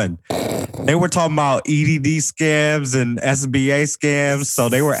scam one. They were talking about EDD scams and SBA scams. So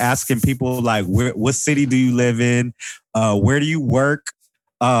they were asking people like, what city do you live in? Where do you work?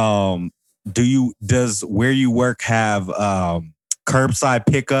 Does where you work have curbside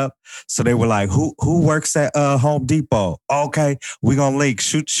pickup? So they were like, who works at Home Depot? Okay, we're gonna link.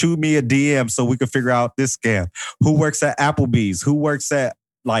 Shoot me a DM so we can figure out this scam. Who works at Applebee's? Who works at,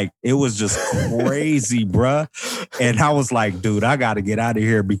 like, it was just crazy, bruh. And I was like, dude, I gotta get out of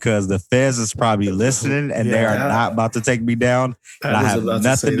here because the feds is probably listening and they are not about to take me down. And I have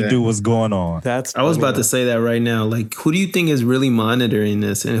nothing to do with what's going on. I was about to say that right now. Like, who do you think is really monitoring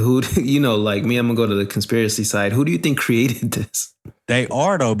this? And who, like me, I'm gonna go to the conspiracy side. Who do you think created this? They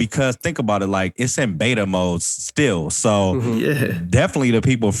are, though, because think about it, like it's in beta mode still. So Yeah. definitely the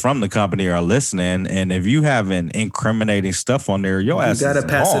people from the company are listening. And if you have an incriminating stuff on there, your ass You gotta is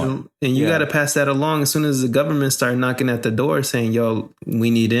pass gone. it, and you gotta pass that along. As soon as the government start knocking at the door saying, "Yo, we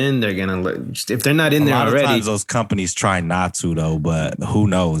need in," they're gonna look. If they're not in there A lot of already, times those companies try not to, though, but who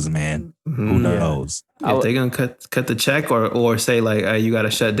knows, man? Who knows? if they're gonna cut the check or say like, "You gotta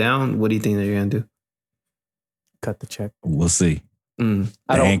shut down," what do you think they're gonna do? cut the check. We'll see. Mm.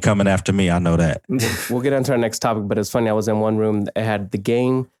 They ain't coming after me. I know that. We'll get into our next topic, but it's funny. I was in one room. It had The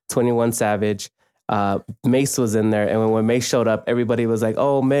Game, 21 Savage. Mace was in there. And when Mace showed up, everybody was like,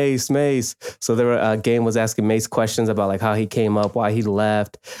 oh, Mace. So Game was asking Mace questions about like how he came up, why he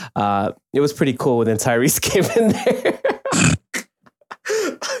left. It was pretty cool when then Tyrese came in there.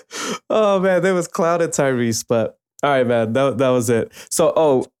 Oh, man, they was clouded Tyrese. But all right, man, that was it.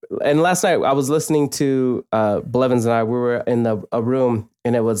 So, and last night I was listening to Blevins and I. We were in a room,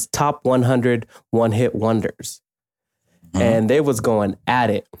 and it was top 100 one-hit wonders, and they was going at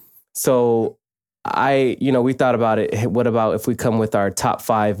it. So we thought about it. What about if we come with our top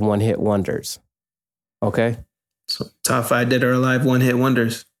 5 one-hit wonders? Okay, So top 5 dead or alive one-hit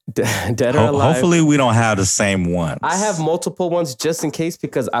wonders. Dead or alive. Hopefully, we don't have the same ones. I have multiple ones just in case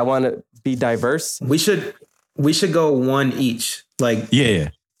because I want to be diverse. We should go one each. Like Yeah,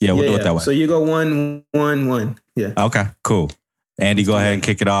 we'll do it that way. So you go one. Yeah. Okay, cool. Andy, go ahead and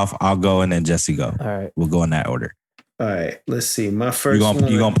kick it off. I'll go and then Jesse go. All right. We'll go in that order. All right. Let's see. My first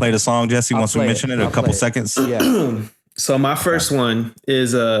You gonna play the song, Jesse, I'll once we play mention it. it? I'll A couple play it. seconds? Yeah. So my first one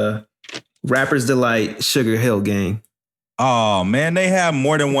is Rapper's Delight, Sugar Hill Gang. Oh, man, they have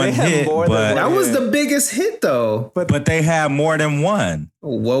more than one They have hit, more than but, one. That was the biggest hit though. but they have more than one.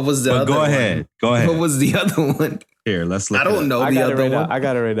 What was the But other go ahead. one? Go ahead. What was the other one? Here, let's look I don't it up. know I the got it other right one. now. I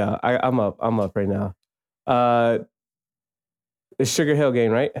got it right now. I'm up right now. It's Sugar Hill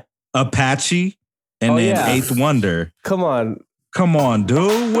Gang, right? Apache and Oh, then yeah. Eighth Wonder. Come on. Come on,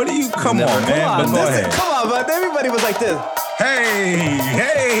 dude. What are you? Come on, man. But go ahead. Come on, but everybody was like this.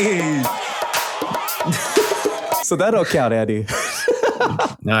 Hey. So that don't count, Andy.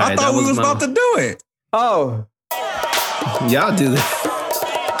 I thought we was about to do it. Oh. Y'all do this.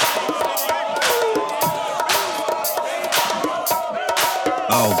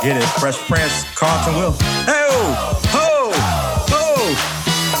 Oh, get it. Fresh Prince, Carlton Will. Hey, ho, ho.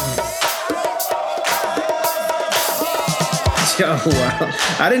 Yo, wow.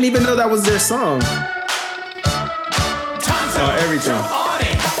 I didn't even know that was their song. Everything.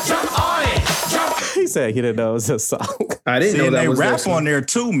 He said he didn't know it was a song. I didn't know that they was their rap song. on there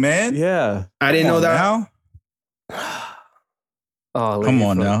too, man. Yeah. I didn't know that. Now. Oh, Come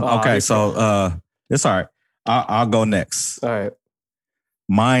on now. Okay, so it's all right. I'll go next. All right.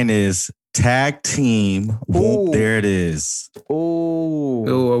 Mine is Tag Team. Whoop, there it is. Ooh.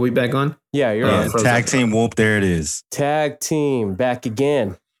 Oh, are we back on? Yeah, you're on. Tag Team. Whoop, there it is. Tag Team. Back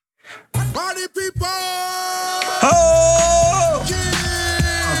again. Party people! Oh!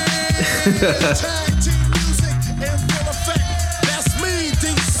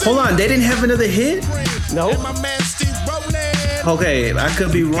 Hold on, they didn't have another hit? Nope. Okay, I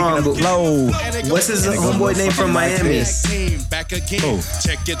could be wrong, but what's his homeboy name from Miami?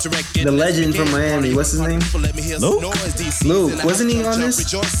 The legend from Miami. What's his name? Luke. Wasn't he on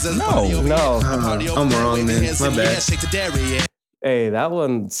this? No. I'm wrong, man. My bad. Hey, that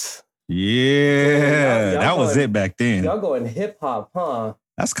one's... Yeah, that was it back then. Y'all going hip hop, huh?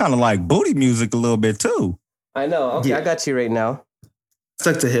 That's kind of like booty music a little bit too. I know. Okay, Yeah. I got you right now.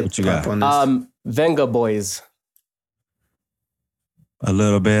 Stuck to hip What you hop got? on this. Venga Boys. A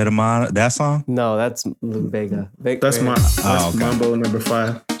little bit of mine. That song? No, that's Lou Vega. That's okay. Mambo number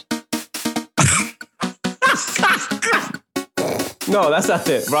 5. No, that's not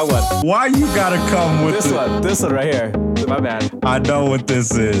it. Wrong one. Why you gotta come with This one. This one right here. My bad. I know what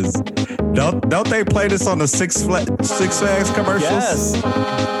this is. Don't they play this on the Six Flags commercials? Yes.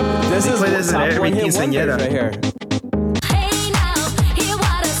 This They is play this in top every one hit wonders quinceañera. right here.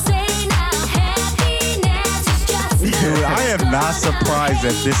 Dude, I am not surprised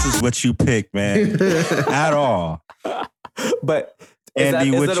that this is what you pick, man. At all. But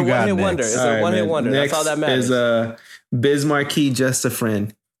Andy, what is it a you got one hit next? wonder? Is it a one hit wonder? That's all that matters. Is Biz Markie, Just a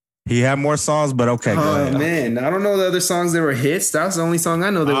Friend. He had more songs, but okay, go Oh ahead. man, I don't know the other songs that were hits. That's the only song I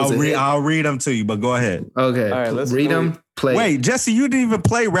know that was a hit. I'll read them to you, but go ahead. Okay, All right, let's read them. Play. Wait, Jesse, you didn't even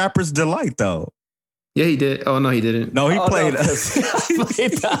play Rapper's Delight, though. Yeah, he did. Oh no, he didn't. No, he played. No, 'cause he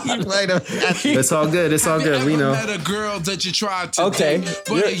played that. He played a. It's all good. It's all good. We know. Met a girl that you tried to Okay. date,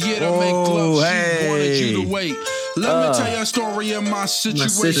 but a year to make love, she wanted you to wait. Let me tell you a story of my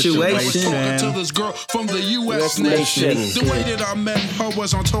situation. I was talking to this girl from the U.S. nation. The way that I met her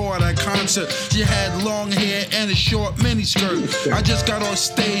was on tour at a concert. She had long hair and a short miniskirt. I just got on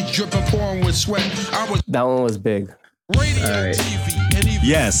stage dripping, pouring with sweat. I was That one was big. radio, All right. TV, and even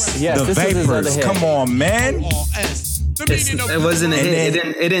Yes, the this is his other Vapors. hit. Come on, man. It wasn't a hit.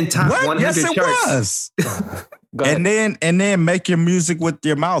 It didn't top What? 100 Yes, it charts. was. Go ahead. And then make your music with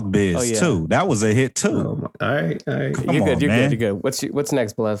your mouth biz Oh, yeah. too. That was a hit too. Oh, all right. Come You're on, good. You're man. good. You're good. What's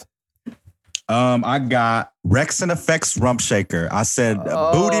next, Blev? I got Rex and Effects Rump Shaker. I said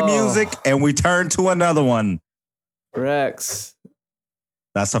booty music, and we turned to another one. Rex.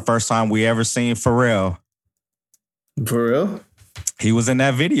 That's the first time we ever seen Pharrell. For real? He was in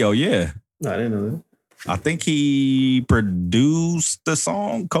that video, yeah. I didn't know that. I think he produced the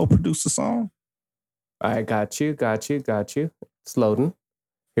song, co-produced the song. All right, got you. It's loading.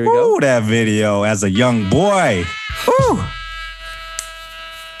 Here we go. Ooh, that video as a young boy.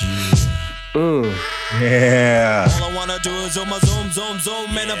 Ooh. Yeah. All I wanna do is zoom, zoom, zoom,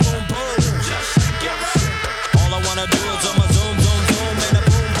 zoom, and a boom, boom. All I wanna do is zoom, zoom, zoom, zoom, and a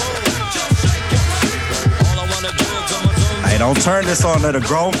boom, boom. All I wanna do is zoom, zoom. Hey, don't turn this on at a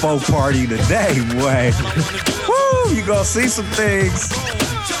grown folk party today, boy. Woo, you gonna see some things. All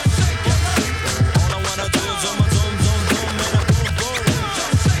I wanna do is zoom, zoom, zoom, zoom, and a boom, boom.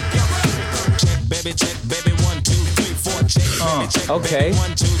 Check, baby, 1, 2, 3, 4. Check, baby, check, Okay.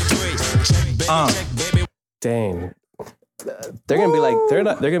 1, 2, 3. Check, baby. Dang. They're gonna be like, they're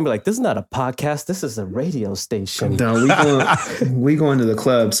gonna be like, this is not a podcast, this is a radio station. No, we going to the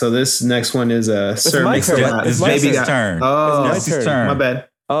club. So this next one is Sir my Mix a turn. Lot. It's Baby Jesse's got- turn. Oh, It's my Jesse's turn. my bad.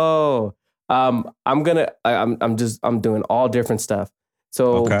 Oh, I'm doing all different stuff.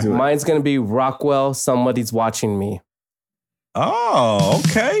 So Okay. mine's gonna be Rockwell, Somebody's Watching Me. Oh,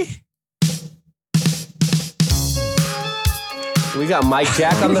 okay. We got Mike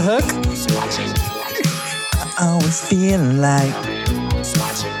Jack on the hook. I always feel like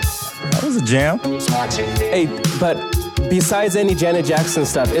that was a jam. Hey, but besides any Janet Jackson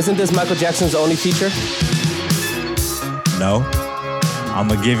stuff, isn't this Michael Jackson's only feature? No. I'm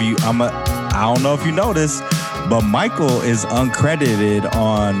gonna give you. I don't know if you know this, but Michael is uncredited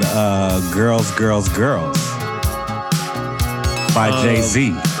on "Girls, Girls, Girls" by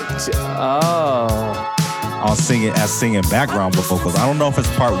Jay-Z. On singing background vocals. I don't know if it's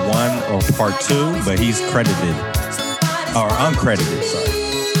part 1 or part 2, but he's credited or uncredited. Sorry.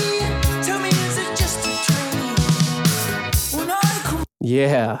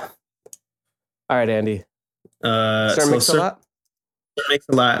 Yeah. All right, Andy. Sir Mix-a-Lot.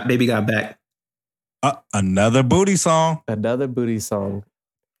 Mix-a-Lot. Baby Got Back. Another booty song. Another booty song.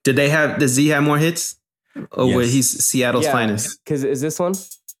 Does he have more hits? Oh, yes. Where he's Seattle's finest. Because is this one?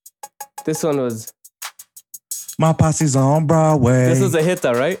 This one was. My posse's on Broadway. This was a hit,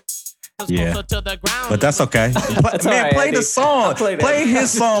 though, right? Yeah, but that's okay. That's man, right, play Andy. the song. Play his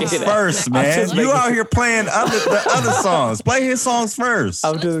songs first, man. You out here playing the other songs. Play his songs first.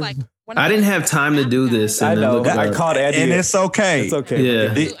 I didn't have time to do this. I know. I caught Andy. And it's okay. It's okay.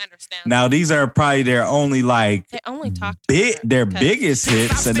 Yeah. Now these are probably their only their biggest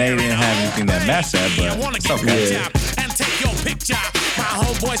hits, and they didn't have anything that matched that. But it's okay. Yeah.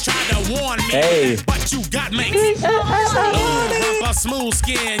 Hey.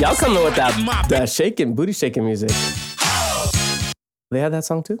 Y'all coming with that shaking, booty shaking music. They had that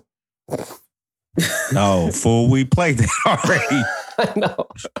song too? No, fool, we played that already. I know.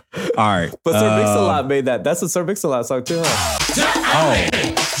 All right. But Sir Mix-a-Lot made that. That's a Sir Mix-a-Lot song too, huh?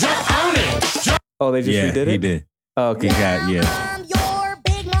 Oh, they just redid it? He did. Oh, okay. He got,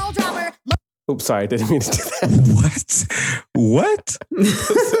 Oops, sorry, I didn't mean to do that. What?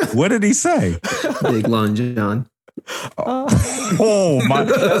 What did he say? Big Long John. Oh my!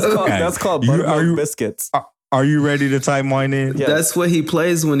 That's called buttermilk biscuits. Are you ready to type mine in? Yes. That's what he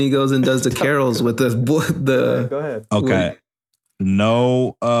plays when he goes and does the carols with the. Go ahead. Okay.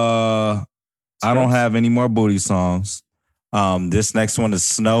 No, I don't have any more booty songs. This next one is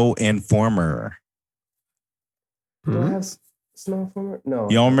Snow Informer. Do I have Snow Informer? No.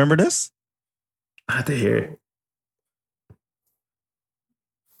 You don't remember this? I have to hear it.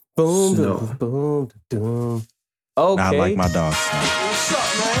 Boom, boom, boom, boom. Okay. I like my dog. What's up,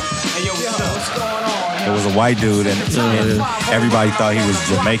 man? Hey, yo, what's going on? It was a white dude, and everybody thought he was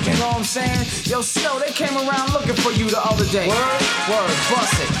Jamaican. You know what I'm saying? Yo, Snow, they came around looking for you the other day. Word,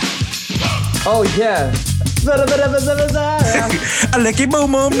 bust it. Oh, yeah. I lick your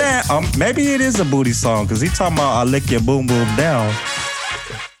boom boom down. Maybe it is a booty song, because he talking about I lick your boom boom down.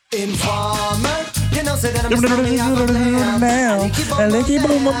 Informer, you know, say that I'm now. I lick your boom boom down. I lick your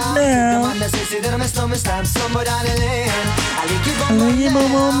boom boom down.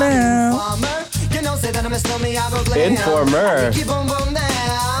 Informer.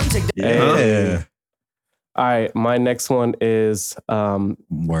 Yeah. All right, my next one is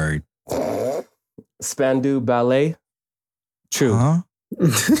Word. Spandau Ballet. True. Huh?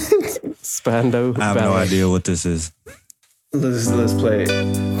 Spandau I have Ballet. no idea what this is. Let's play it.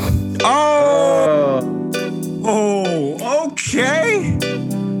 Oh, okay.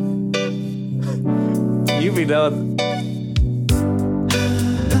 You be done.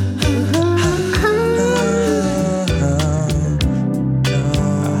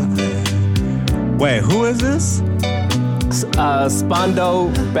 Wait, who is this? Spandau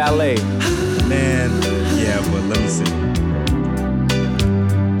Ballet. Man, yeah, but let me see.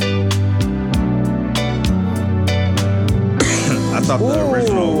 I thought the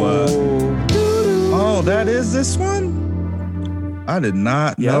original was. Oh, that is this one? I did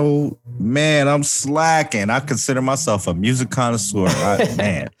not know. Man, I'm slacking. I consider myself a music connoisseur.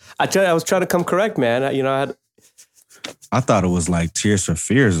 Man. I was trying to come correct, man. I thought it was like Tears for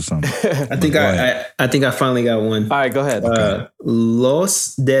Fears or something. I think I finally got one. All right, go ahead.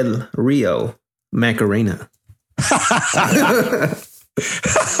 Los del Rio Macarena.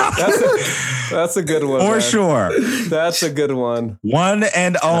 That's a good one. For man. sure. That's a good one. One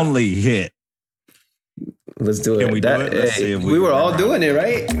and only hit. Let's do it. Can we do it? Let's see if we were all doing it,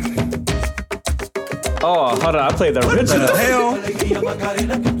 right? Oh, hold on. I played the original. What the hell?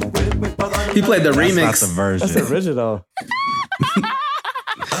 He played the remix. That's not the version. That's the original.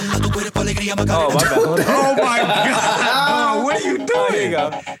 Oh, my bad. Oh, my God. What are you doing? Oh, here you go.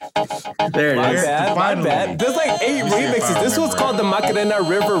 There it My is. bad. My bad. There's like 8 remixes. This one's called the Macarena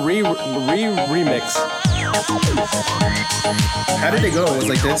River remix. How did it go? It was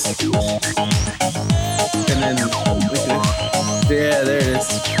like this. And then, yeah, there it is.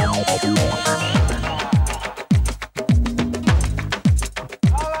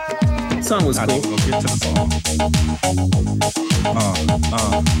 So song was cool. Go get to the song.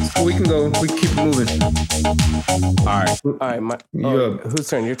 We can go. We can keep moving. All right. Whose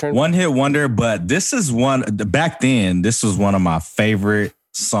turn? Your turn. One hit wonder, but this is one. Back then, this was one of my favorite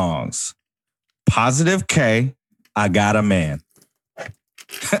songs. Positive K, I Got a Man.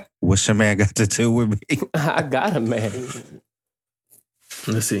 What's your man got to do with me? I got a man.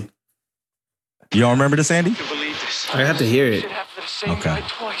 Let's see. You don't remember this, Andy? I have to hear it. Okay.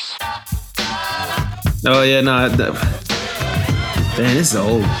 Oh yeah, no. Man, this is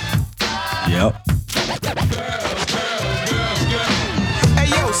old. Yep. Hey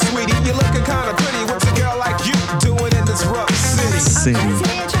yo, sweetie, you looking kind of pretty. What's a girl like you doing in this rough city?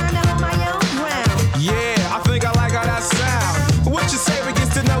 Yeah, I think I like how that sound. What you say we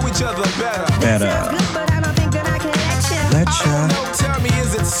get to know each other better? Letcha. Tell me,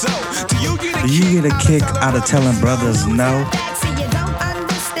 is it so? Do you get a kick out of telling brothers no?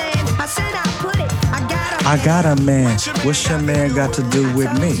 I got a man. What's your man got to do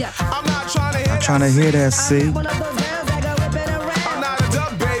with me? I'm trying to hear that, see? All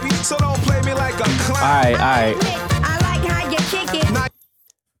right.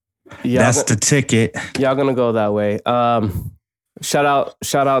 That's the ticket. Y'all gonna go that way. Shout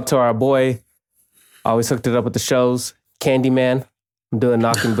out to our boy. Always hooked it up with the shows. Candyman. I'm doing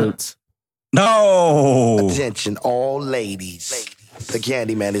Knocking Boots. No. Attention, all ladies. The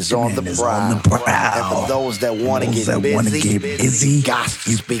Candyman is on the prowl. And for those that want to get busy, got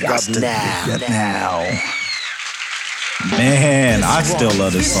to speak up now. Man, I still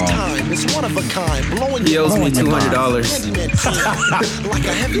love this song. It's one of a kind. He owes me $200.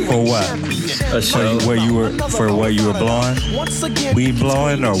 For what? A show. Where you were blowing? We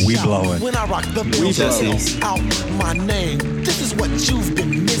blowing or we blowing? When I rock the We Jesse. out my name. This is what you've been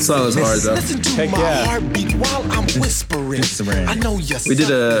missing. This song is hard though. Listen to my heartbeat while I'm whispering. I know you're We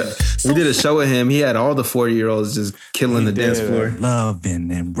did a show with him. He had all the 40-year-olds just killing the dance floor. Loving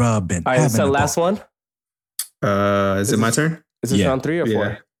and rubbing. All right, so last one. Is it my turn? Is this round 3 or 4?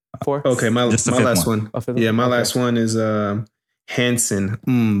 Yeah. 4? Okay, my last one. Oh, Yeah, my last one is Hanson.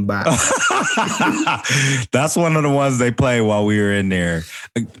 Bye. That's one of the ones they played while we were in there.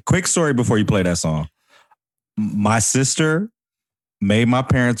 A quick story before you play that song. My sister made my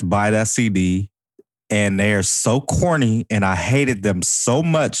parents buy that CD, and they are so corny, and I hated them so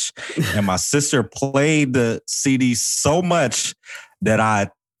much. And my sister played the CD so much that I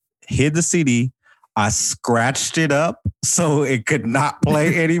hid the CD. I scratched it up so it could not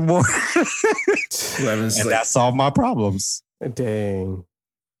play anymore. And that solved my problems. Dang.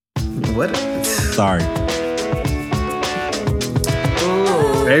 What? Sorry.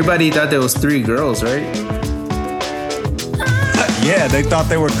 Everybody thought there was 3 girls, right? Yeah, they thought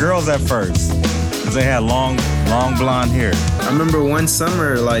they were girls at first because they had long blonde hair. I remember one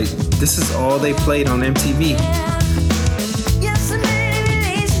summer, like, this is all they played on MTV.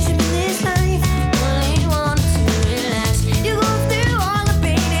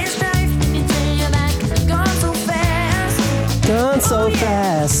 Gone so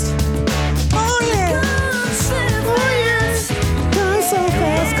fast. Oh yeah. Gone so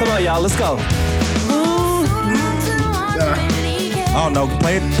fast. Come on, y'all. Let's go. Oh no,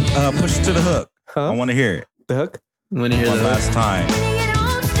 play it. Push it to the hook. I want to hear it. The hook? I want to hear one last time. And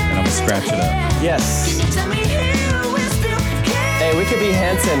I'm gonna scratch it up. Yes. Hey, we could be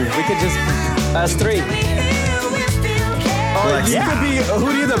Hanson. We could just us 3. Or you could be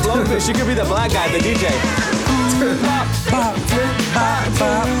Hootie the Blowfish. You could be the black guy, the DJ.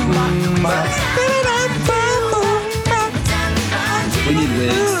 We need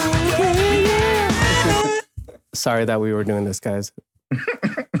wigs. Sorry that we were doing this, guys.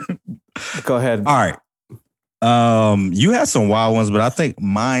 Go ahead. All right. You had some wild ones, but I think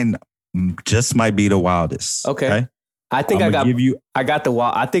mine just might be the wildest. Okay. I think I got the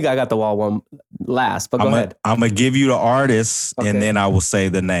wild. I think I got the wild one last, but go ahead. I'm gonna give you the artist, and then I will say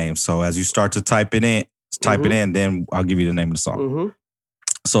the name. So as you start to type it in, then I'll give you the name of the song. Mm-hmm.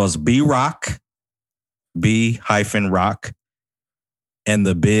 So it's B-Rock, B-Rock, and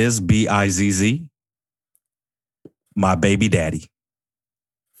the Biz, Bizz, My Baby Daddy.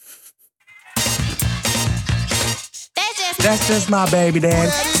 That's just my baby daddy.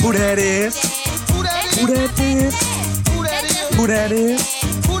 Who that is? Who that is? Who that is? Who that is?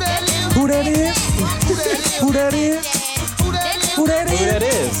 Who that is? Who that is? Who that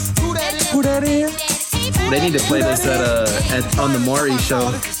is? Who that is? They need to play this on the Maury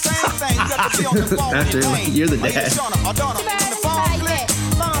show. After you're the dad.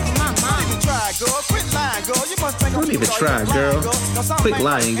 Don't even try, girl. Quit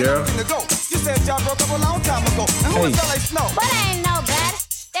lying, girl. Hey. But I ain't no bad.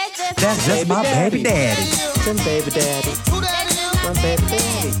 That's just That's just my baby daddy. Them baby daddy. My baby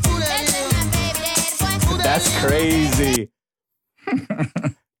daddy. That's crazy.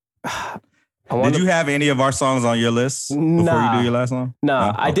 Did you have any of our songs on your list before you do your last song?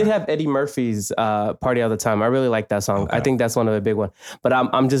 No, I did have Eddie Murphy's Party All the Time. I really like that song. Okay. I think that's one of the big ones. But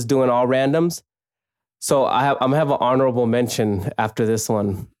I'm just doing all randoms. So I'm gonna have an honorable mention after this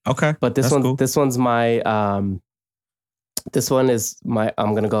one. Okay. But this one, cool. This one's my I'm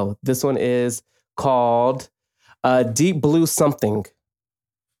gonna go. This one is called Deep Blue Something.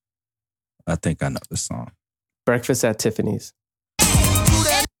 I think I know this song. Breakfast at Tiffany's.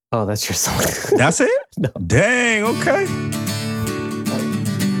 Oh, that's your song. That's it? No. Dang, okay.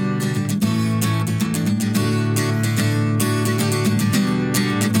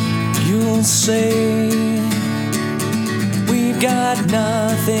 You'll say we've got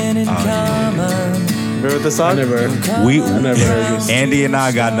nothing in common. Remember the song? I never heard this. Andy and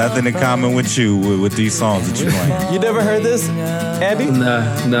I got nothing in common with you with these songs that you playing. You never heard this, Andy?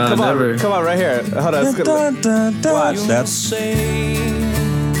 No, never. Come on, right here. Hold on. Watch. That's.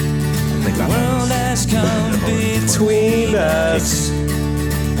 The world has come between us.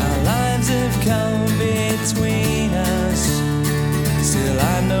 Our lives have come between us. Still,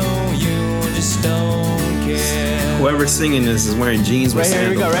 I know you just don't care. Whoever's singing this is wearing jeans with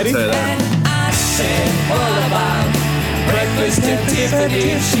sandals. Right here we go. Ready? And I said, what about breakfast at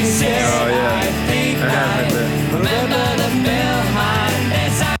Tiffany's? She said, oh, yeah. I think I remember the bell high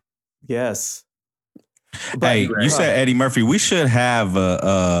as I... Yes. Hey, you said Eddie Murphy. We should have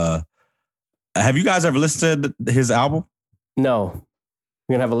have you guys ever listened to his album? No.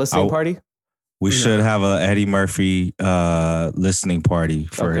 We're gonna have a listening party? We should have a Eddie Murphy listening party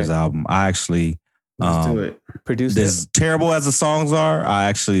for his album. I actually do it. Produced as terrible as the songs are, I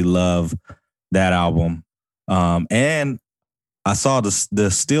actually love that album. And I saw the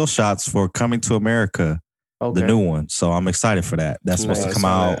still shots for Coming to America, the new one. So I'm excited for that. That's supposed to come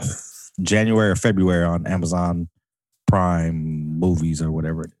out January or February on Amazon Prime Movies or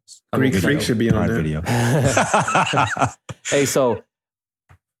whatever it is. Greek Freak should be on there. Video. Hey, so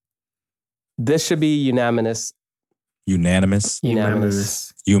this should be unanimous. Unanimous.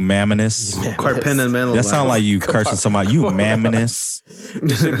 Compartmentalized. That sounds like you cursing somebody. Unanimous.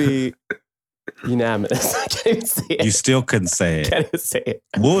 It should be unanimous. I can't even say it. You still couldn't say it. Can't even say it.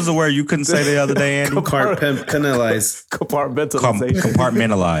 What was the word you couldn't say the other day, Andy? Compartmentalized.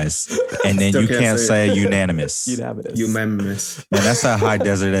 Compartmentalized. And then you can't say unanimous. Unanimous. Man, that's a high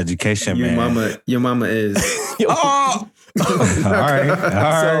desert education, man. Your mama is. Oh! All right.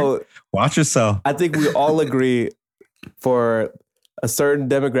 So, watch yourself. I think we all agree for a certain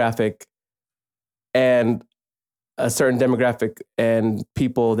demographic and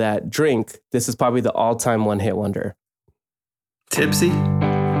people that drink, this is probably the all-time one-hit wonder. Tipsy?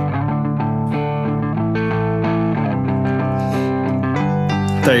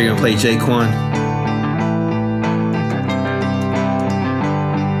 Thought you were gonna play Jaquan.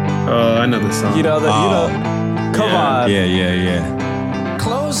 Oh, I know the song. You know come on. Yeah.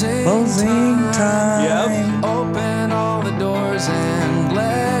 Closing time. Yep. Open all the doors and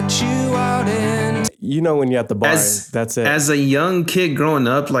let you out in. You know when you're at the bar, that's it. As a young kid growing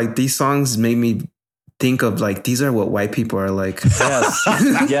up, like these songs made me think of like, these are what white people are like. Yes.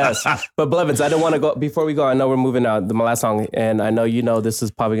 Yes. But Blevins, I don't want to go, before we go, I know we're moving out to my last song, and I know this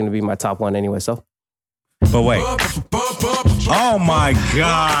is probably going to be my top one anyway, so. But wait. Oh my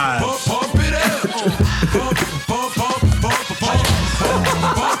God.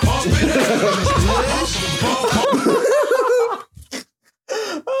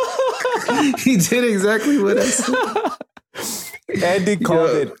 He did exactly what I said. Andy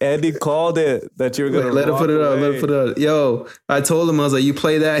called it that you were going to let him put it up. Yo, I told him, I was like, you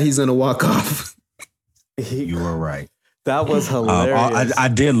play that, he's going to walk off. You were right. That was hilarious. I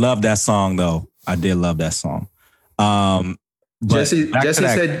did love that song, though. I did love that song.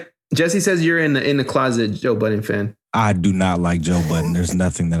 Jesse says you're in the closet Joe Budden fan. I do not like Joe Budden. There's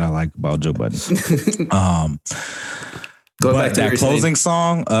nothing that I like about Joe Budden. Go back to that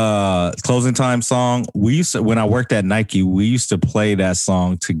closing time song. We used to, when I worked at Nike, we used to play that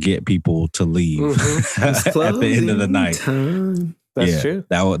song to get people to leave at the end of the night. That's true.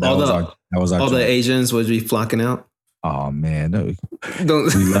 That was our all the Asians would be flocking out. Oh man, we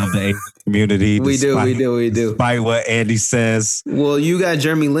love the Asian community. We do. Despite what Andy says. Well, you got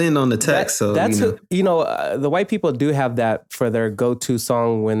Jeremy Lin on the text, the white people do have that for their go-to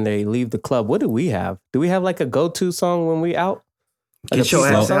song when they leave the club. What do we have? Do we have like a go-to song when we out? Like Get your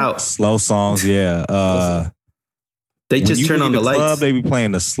ass out. Slow songs, yeah. They just turn on the lights. Club, they be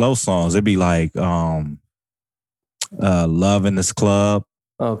playing the slow songs. It'd be like "Love in This Club."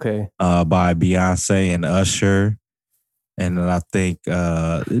 Okay. By Beyonce and Usher. And then I think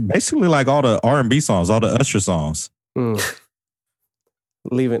basically like all the R&B songs, all the Usher songs.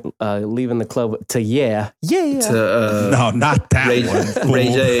 Leaving the club to yeah. To no, not that one.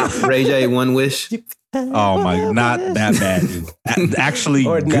 Ray J, One Wish. Oh my, not that bad. Actually,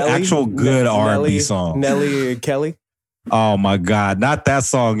 actual good R&B song. Nelly and Kelly. Oh my God, not that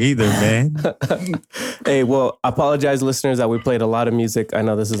song either, man. Hey, well, I apologize, listeners, that we played a lot of music. I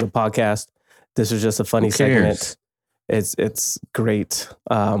know this is a podcast. This was just a funny segment. It's great,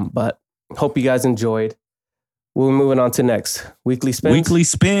 but hope you guys enjoyed. We're moving on to next weekly spins. Weekly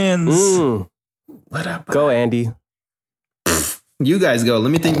spins. What up? Go, Andy. You guys go.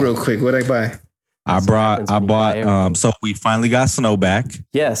 Let me think real quick. What I buy? I bought. So we finally got Snow back.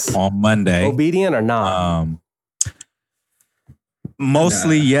 Yes. On Monday. Obedient or not?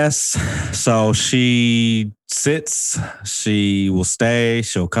 Mostly yes. So she sits. She will stay.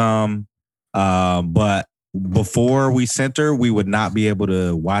 She'll come. But before we sent her, we would not be able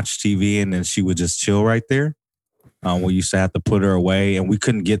to watch TV, and then she would just chill right there. We used to have to put her away, and we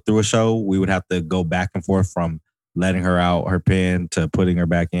couldn't get through a show. We would have to go back and forth from letting her out her pen to putting her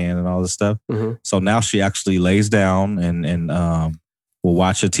back in and all this stuff. Mm-hmm. So now she actually lays down and will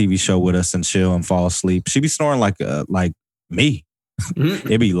watch a TV show with us and chill and fall asleep. She be snoring like me.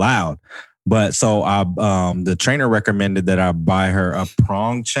 It'd be loud. But so the trainer recommended that I buy her a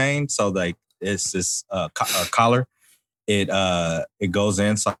prong chain. So like it's this a collar. It goes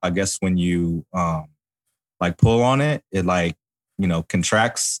in. So I guess when you like pull on it, it like,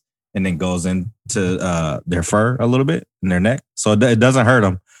 contracts and then goes into their fur a little bit in their neck. So it doesn't hurt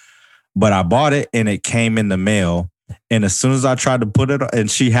them. But I bought it and it came in the mail. And as soon as I tried to put it on, and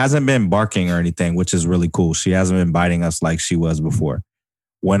she hasn't been barking or anything, which is really cool. She hasn't been biting us like she was before.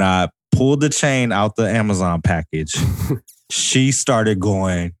 When I pulled the chain out the Amazon package, she started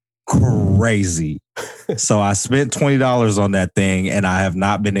going crazy. So I spent $20 on that thing and I have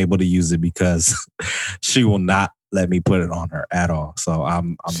not been able to use it because she will not let me put it on her at all. So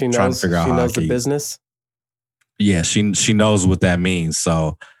I'm trying to figure out how she knows the business. Yeah, she knows what that means.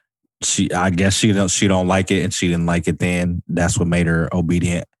 So I guess she don't like it, and she didn't like it then. That's what made her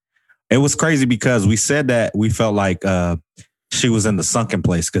obedient. It was crazy because we said that we felt like she was in the sunken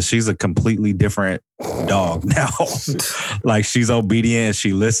place because she's a completely different dog now. Like she's obedient and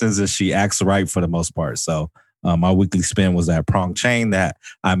she listens and she acts right for the most part. So my weekly spin was that prong chain that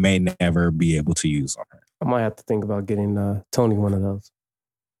I may never be able to use on her. I might have to think about getting Tony one of those.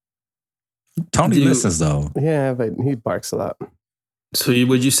 Tony listens though. Yeah, but he barks a lot. So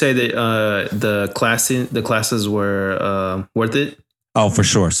would you say that the classes were worth it? Oh, for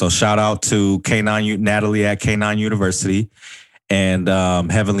sure. So shout out to Natalie at K9 University and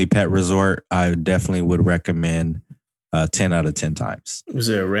Heavenly Pet Resort. I definitely would recommend 10 out of 10 times. Is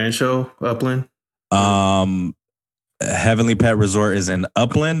there a Rancho Upland? Heavenly Pet Resort is in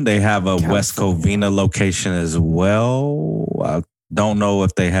Upland. They have a West Covina location as well. I don't know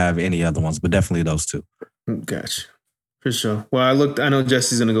if they have any other ones, but definitely those two. Gotcha. For sure. Well, I know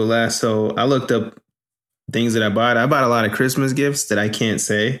Jesse's going to go last. So I looked up things that I bought. I bought a lot of Christmas gifts that I can't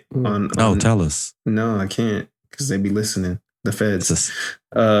say on. No, tell us. No, I can't because they be listening. The feds.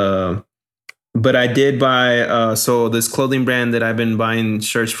 But I did buy, so this clothing brand that I've been buying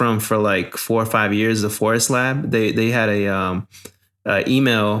shirts from for like 4 or 5 years, the Forest Lab, they had a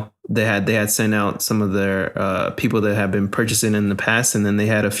email. They had sent out some of their people that have been purchasing in the past, and then they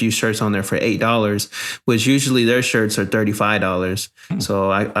had a few shirts on there for $8, which usually their shirts are $35. So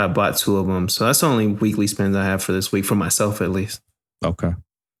I bought 2 of them. So that's the only weekly spends I have for this week, for myself at least. Okay.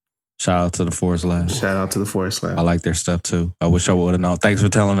 Shout out to the Forest Lab. Shout out to the Forest Lab. I like their stuff too. I wish I would have known. Thanks for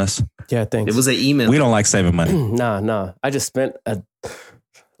telling us. Yeah, thanks. It was an email. We don't like saving money. No. I just spent a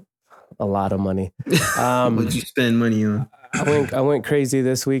lot of money. What'd you spend money on? I went crazy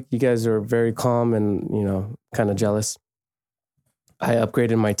this week. You guys are very calm and, kind of jealous. I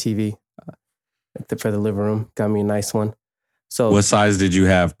upgraded my TV for the living room. Got me a nice one. So what size did you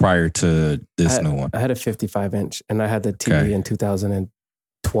have prior to this new one? I had a 55-inch, and I had the TV in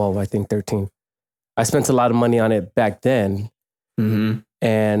 2012, I think 13. I spent a lot of money on it back then. Mm-hmm.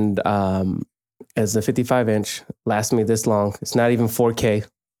 And as a 55-inch lasts me this long. It's not even 4K.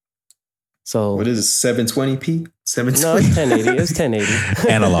 So what is it? 720p? 720? No, it's 1080. It's 1080.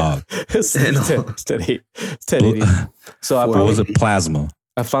 Analog. It's 1080. It's 1080. So what was it? Plasma.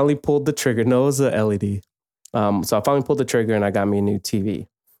 I finally pulled the trigger. No, it was a LED. So I finally pulled the trigger and I got me a new TV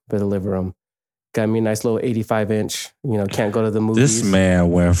for the living room. Got me a nice little 85-inch. Can't go to the movies. This man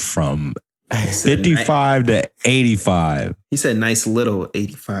went from 55 to 85. He said nice little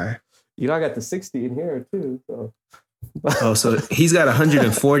 85. I got the 60 in here too. So Oh, so he's got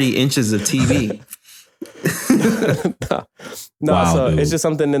 140 inches of TV. No, Wow, so dude. it's just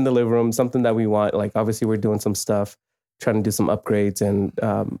something in the living room, something that we want. Like, obviously, we're doing some stuff, trying to do some upgrades. And,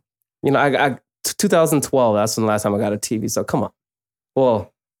 I 2012, that's the last time I got a TV. So come on.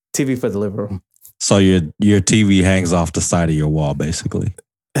 Well, TV for the living room. So your TV hangs off the side of your wall, basically.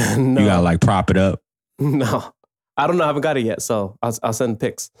 No. You gotta like prop it up. No, I don't know. I haven't got it yet. So I'll send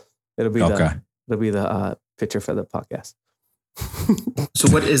pics. It'll be the picture for the podcast. So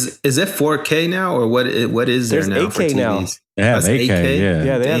what is it 4K now, or what is there There's now 8K for TVs? now. They have That's 8K, 8K?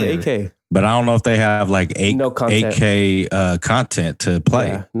 yeah. They have Damn. 8K. But I don't know if they have like No content. 8K content to play.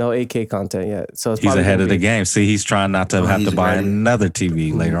 Yeah, no 8K content yet. So it's He's probably ahead gonna of the be- game. See, he's trying not to have he's to buy ready. another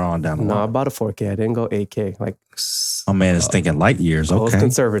TV later on down the No, I line. bought a 4K. I didn't go 8K. Like, My man is thinking light years. I was Okay.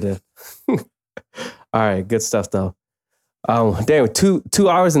 conservative. All right, good stuff though. Damn, 2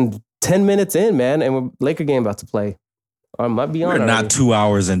 hours and 10 minutes in, man, and we're Laker game about to play. Or might be on. We're not already. 2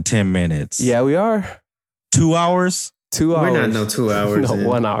 hours and 10 minutes. Yeah, we are. 2 hours? 2 hours. We're not no 2 hours. No, in.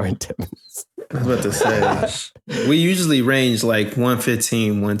 1 hour and 10 minutes. I was about to say. We usually range like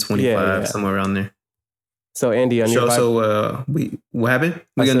 115, 125, Yeah. somewhere around there. So Andy, on your vibe, What happened?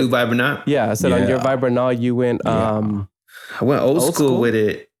 We I gonna said- do Vibe or not? yeah, I said on your Yeah. Vibe or Not, you went. I went old Old school school? with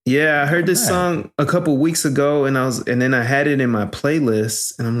it. Yeah, I heard this song a couple weeks ago, and then I had it in my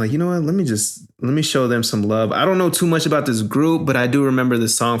playlist, and I'm like, you know what? Let me show them some love. I don't know too much about this group, but I do remember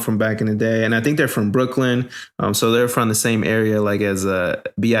this song from back in the day, and I think they're from Brooklyn, so they're from the same area, like as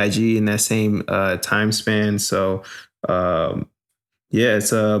Big in that same time span. So, yeah,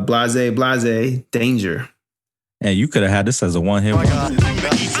 it's Blase Danger. And you could have had this as a one hit. I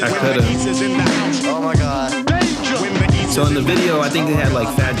could have. Oh my God. So in the video, I think they had like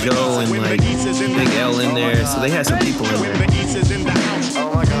Fat Joe and like Big L in there. So they had some people in there.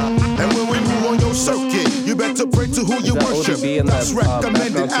 Oh my God. And when we move on your circuit, you better pray to who you that worship. ODB in That's the,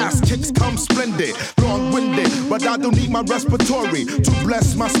 recommended. background Ass kicks come splendid, long-winded, but I don't need my respiratory to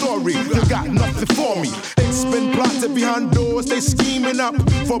bless my story. You got nothing for me. It's been plotted behind doors. They scheming up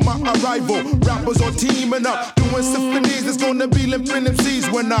for my arrival. Rappers are teaming up, doing symphonies. It's gonna be limping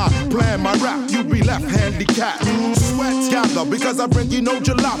MCs when I plan my rap. You be left handicapped. Sweats gather because I bring you no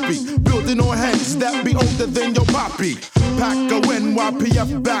jalopy. Building on heads that be older than your poppy. Pack a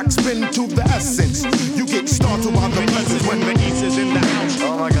NYPF backspin to the essence. You get started by the presence when the East is in the house.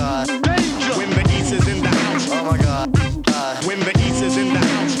 Oh my God. When the East is in the house. Oh my God. When the East is in the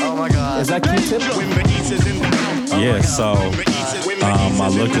house. Oh my God. Is that Q-Tip? When the East is in the house. Yeah, so I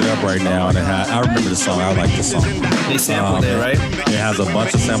looked it up right now, and I remember the song. I like this song. They sampled it, right? It has a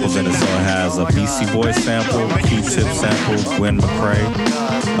bunch of samples in it. So it has a BC Boy sample, Q-Tip sample, Gwen McCrae,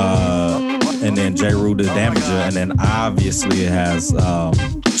 and then J. Rue the Damager, and then obviously it has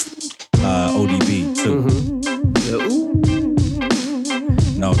ODB too.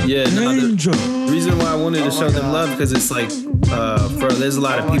 No, the reason why I wanted to show them love because it's like there's a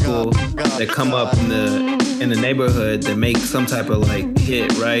lot of people that come up in the neighborhood that make some type of like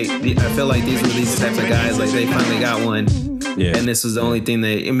hit, right? I feel like these were these types of guys, like they finally got one, and this was the only thing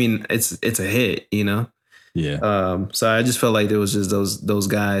it's a hit, you know. Yeah. So I just felt like there was just those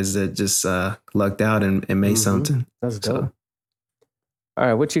guys that just lucked out and made something. That's dope. All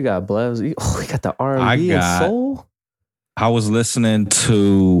right, what you got, Blevs? We got the R&B and soul. I was listening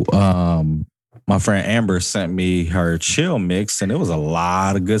to my friend Amber sent me her chill mix, and it was a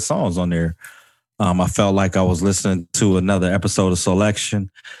lot of good songs on there. I felt like I was listening to another episode of Selection.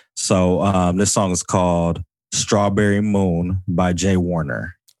 So this song is called Strawberry Moon by Jay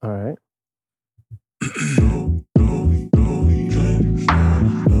Warner. All right.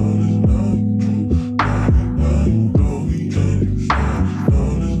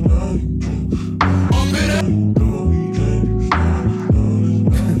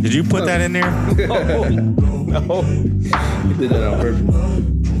 Did you put that in there? No. You did that on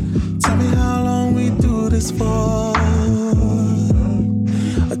purpose. Tell me how long we do this for.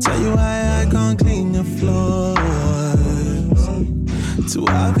 I'll tell you why I can't clean your floors. Too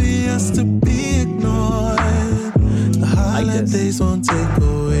obvious to be ignored. The holidays won't take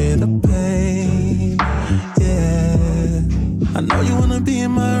away the pain. Yeah, I know you wanna be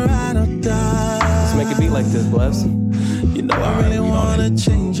in my ride or die. Let's make a beat like this, Blevs. You know I really wanna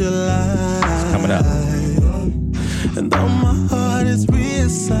change your life. It's coming up. And though my heart is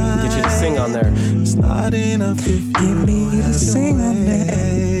reassigned, Get you to sing on there. it's not enough if you give me to sing on there.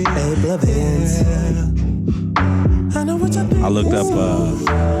 Hey, Blevins. I know what you're thinking. I looked up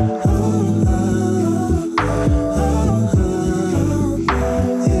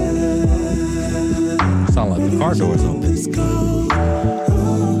sound like the car doors open.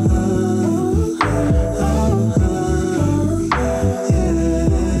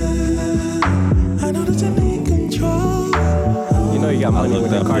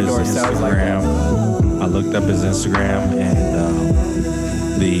 looked up his Instagram. I looked up his Instagram,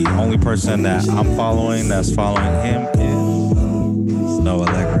 and the only person that I'm following that's following him is Noah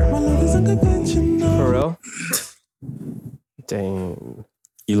Allegra. For real? Dang.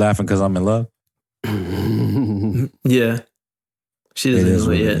 You laughing because I'm in love? Yeah. She doesn't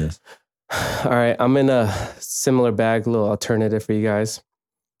know it yet. All right. I'm in a similar bag, little alternative for you guys.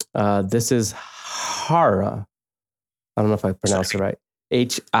 This is Hara. I don't know if I pronounced it right.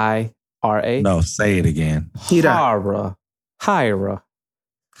 Hira. No, say it again. Hira. Hira.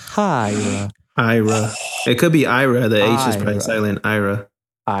 It could be Ira. The H is probably silent. Ira.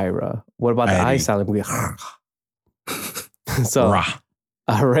 What about the I silent? We so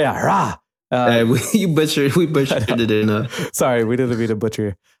we butchered it enough. Sorry, we didn't mean to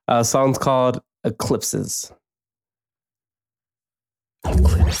butcher. Song's called Eclipses.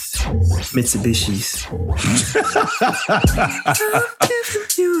 Mitsubishis. I'm giving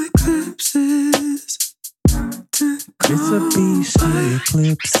you eclipses. Mitsubishi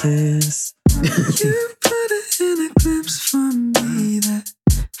eclipses. You put an eclipse for me that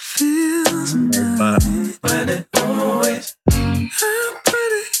feels mine. When it always, I put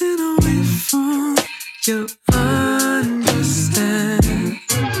it in a way for you understand.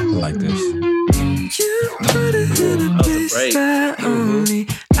 I like this. You put it in a place that only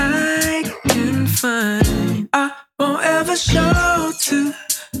I can find. I won't ever show too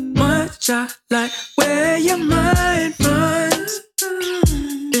much. I like where your mind runs.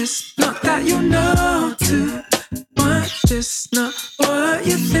 It's not that you know too much. It's not what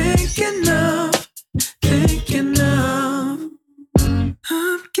you're thinking of.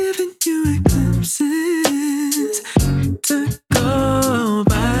 I'm giving you eclipses to go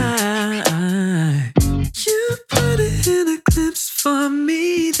by. You put it in eclipse for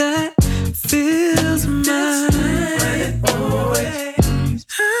me that feels mine. Always.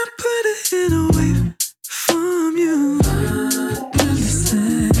 I put it in a wave from you.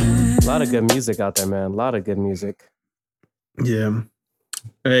 A lot of good music out there, man. A lot of good music. Yeah.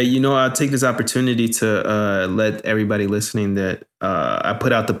 I'll take this opportunity to let everybody listening that I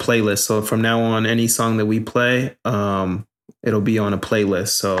put out the playlist. So from now on, any song that we play, it'll be on a playlist.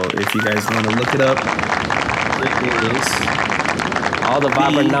 So if you guys want to look it up, all the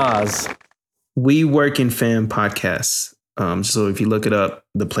Vibrant Nas. We Work in Fam podcasts. So if you look it up,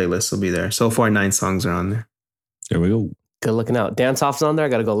 the playlist will be there. So far, 9 songs are on there. There we go. Good looking out. Dance Off's on there. I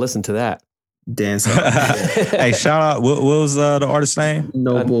got to go listen to that. Dance Off. Hey, shout out. What was the artist's name?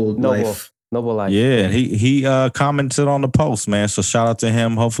 Noble Life. Noble Life. Yeah, he commented on the post, man. So shout out to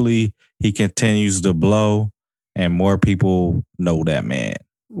him. Hopefully he continues to blow and more people know that, man.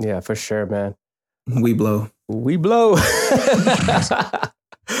 Yeah, for sure, man. We blow.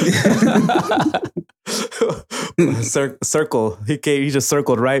 Circle. He just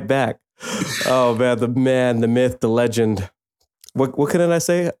circled right back. Oh man, the myth, the legend. What can I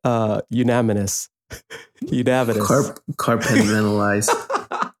say? Unanimous. Compartmentalized.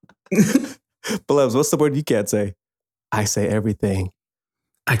 Blebs, what's the word you can't say? I say everything.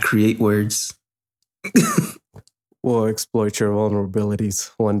 I create words. We'll exploit your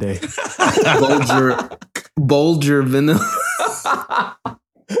vulnerabilities one day. Bolger vanilla.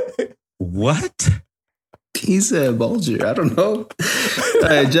 What? He said Bolger. I don't know.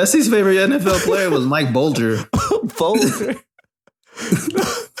 Jesse's favorite NFL player was Mike Bolger. Bolger.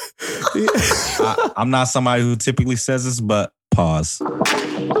 I'm not somebody who typically says this, but pause. All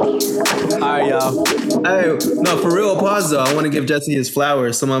right, y'all. Hey, no, for real, pause though. I want to give Jesse his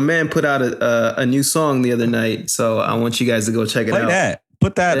flowers. So my man put out a new song the other night. So I want you guys to go check it out. That.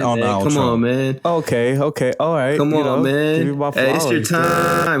 Put that on the outro. Come on, man. Okay. All right. Come on, man. Hey, it's your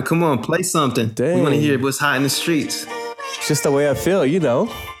time. Damn. Come on, play something. Dang. We want to hear what's hot in the streets. It's just the way I feel,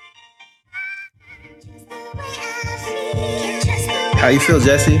 How you feel,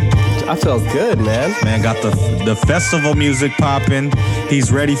 Jesse? I feel good, man. Man, got the festival music popping.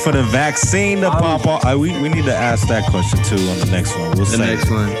 He's ready for the vaccine to pop off. We need to ask that question too on the next one. We'll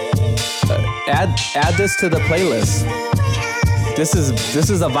next one. Add this to the playlist. This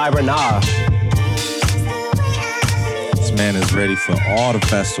is a Vibrant Nah. This man is ready for all the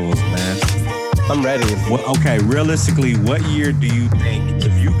festivals, man. I'm ready. Okay, realistically, what year do you think,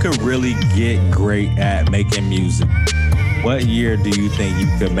 if you could really get great at making music, what year do you think you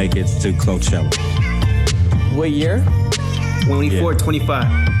could make it to Coachella? What year? 24,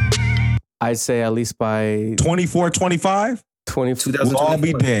 25. I'd say at least by 24, 25? 2024. We'll all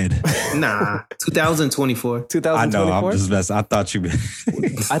be dead. Nah, 2024. 2024. I know. I'm just messing. I thought you.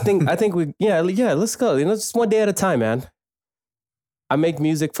 I think we. Yeah. Let's go. Just one day at a time, man. I make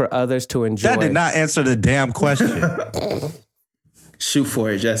music for others to enjoy. That did not answer the damn question. Shoot for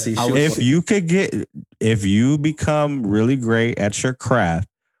it, Jesse. If you become really great at your craft,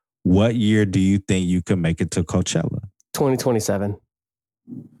 what year do you think you can make it to Coachella? 2027.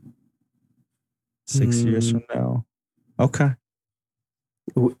 6 years from now. Okay.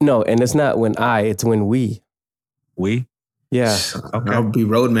 No, and it's not it's when we. We? Yeah. Okay. I'll be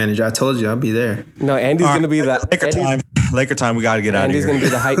road manager. I told you I'll be there. No, Andy's going to be the... Laker time, we got to get out of here. Andy's going to be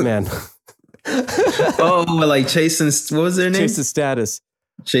the hype man. Oh, like chasing... What was their name? Chasing Status.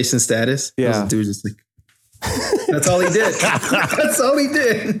 Chasing Status? Yeah. Dude just like... That's all he did. That's all he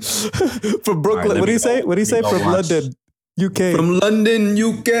did. From Brooklyn. Right, what do you say? What do you say? From London, UK. From London,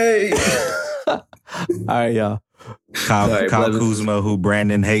 UK. All right, y'all. Kyle Kuzma, who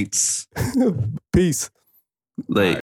Brandon hates. Peace. Like.